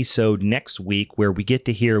or a mini-sode next week where we get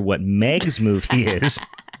to hear what Meg's movie is.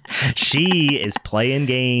 She is playing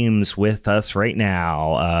games with us right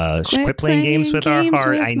now. Quit playing games with our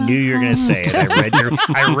heart. I knew you were going to say it.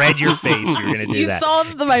 I read your face. You were going to do that. You saw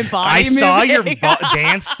my body. I saw your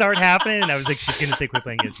dance start happening, and I was like, she's going to say quit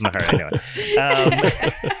playing games with my heart. I know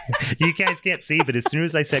it. You guys can't see, but as soon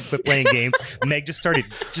as I said quit playing games, Meg just started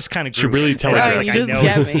kind of. She really telegraphed. Like, you I know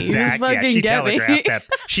just get me. You exactly. just Yeah, fucking she get me. telegraphed that.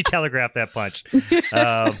 She telegraphed that punch.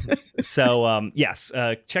 Yes,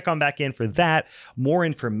 check on back in for that. More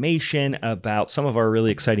information about some of our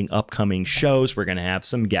really exciting upcoming shows. We're going to have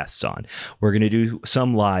some guests on. We're going to do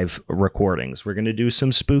some live recordings. We're going to do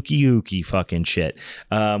some spooky ooky fucking shit.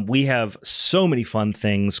 We have so many fun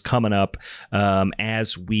things coming up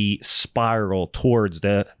as we spiral towards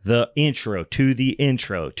the intro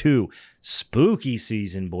to spooky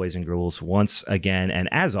season, boys and girls, once again. And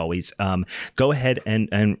as always, go ahead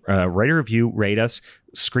and write a review, rate us,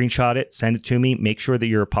 screenshot it, send it to me. Make sure that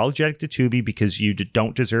you're apologetic to Tubi because you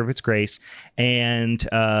don't deserve its grace, and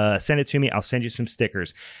send it to me. I'll send you some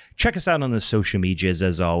stickers. Check us out on the social medias.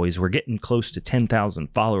 As always, we're getting close to 10,000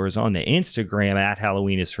 followers on the Instagram at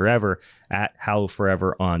Halloween is Forever, at Hallow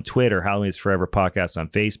Forever on Twitter, Halloween is Forever podcast on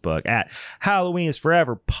Facebook, at Halloween is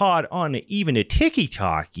Forever pod on even the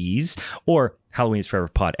TikTokies, or Halloween is Forever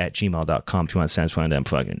pod at gmail.com if you want to send us one of them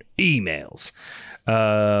fucking emails.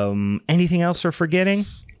 Anything else we're forgetting?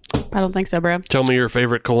 I don't think so, bro. Tell me your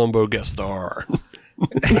favorite Columbo guest star.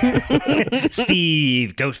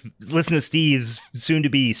 Steve, go listen to Steve's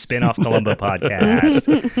soon-to-be spin-off Columbo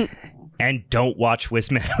podcast. And don't watch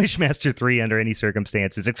Wishmaster 3 under any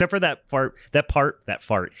circumstances, except for that part with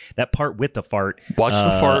the fart. Watch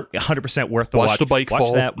the fart. 100% worth the watch. Watch the bike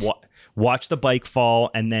fall. Watch the bike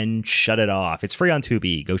fall and then shut it off. It's free on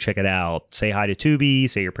Tubi. Go check it out. Say hi to Tubi.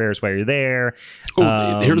 Say your prayers while you're there.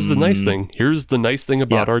 Here's the nice thing. Here's the nice thing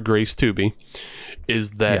about our Grace Tubi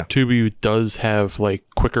is that Tubi does have like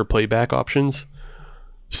quicker playback options,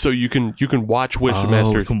 so you can watch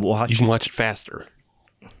Wishmaster. You can watch it faster.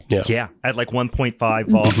 Yeah, at like 1.5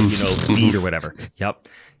 volt, speed or whatever. Yep.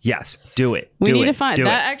 Yes, do it. We need to find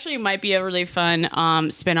that. Actually, might be a really fun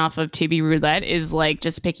spin-off of Tubi Roulette. Is like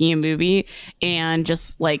just picking a movie and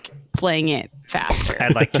just like playing it faster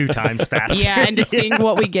at like 2 times faster. Yeah, and just seeing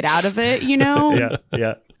what we get out of it.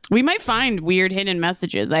 Yeah. We might find weird hidden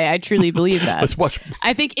messages. I truly believe that. Let's watch.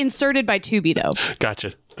 I think inserted by Tubi though.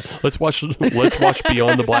 Gotcha. Let's watch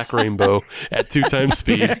Beyond the Black Rainbow at 2 times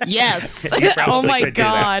speed. Yes. Oh my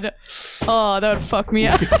god. Oh, that would fuck me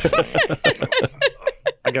up.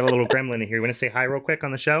 I got a little gremlin in here. You want to say hi real quick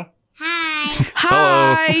on the show?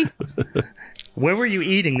 Hi. What were you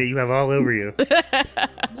eating that you have all over you?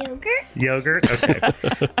 Yogurt? Okay.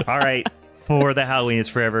 All right. For the Halloween is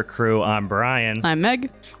Forever crew, I'm Brian. I'm Meg.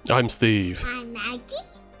 I'm Steve. I'm Maggie.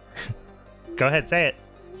 Go ahead, say it.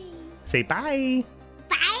 Say bye.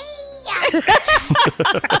 Bye.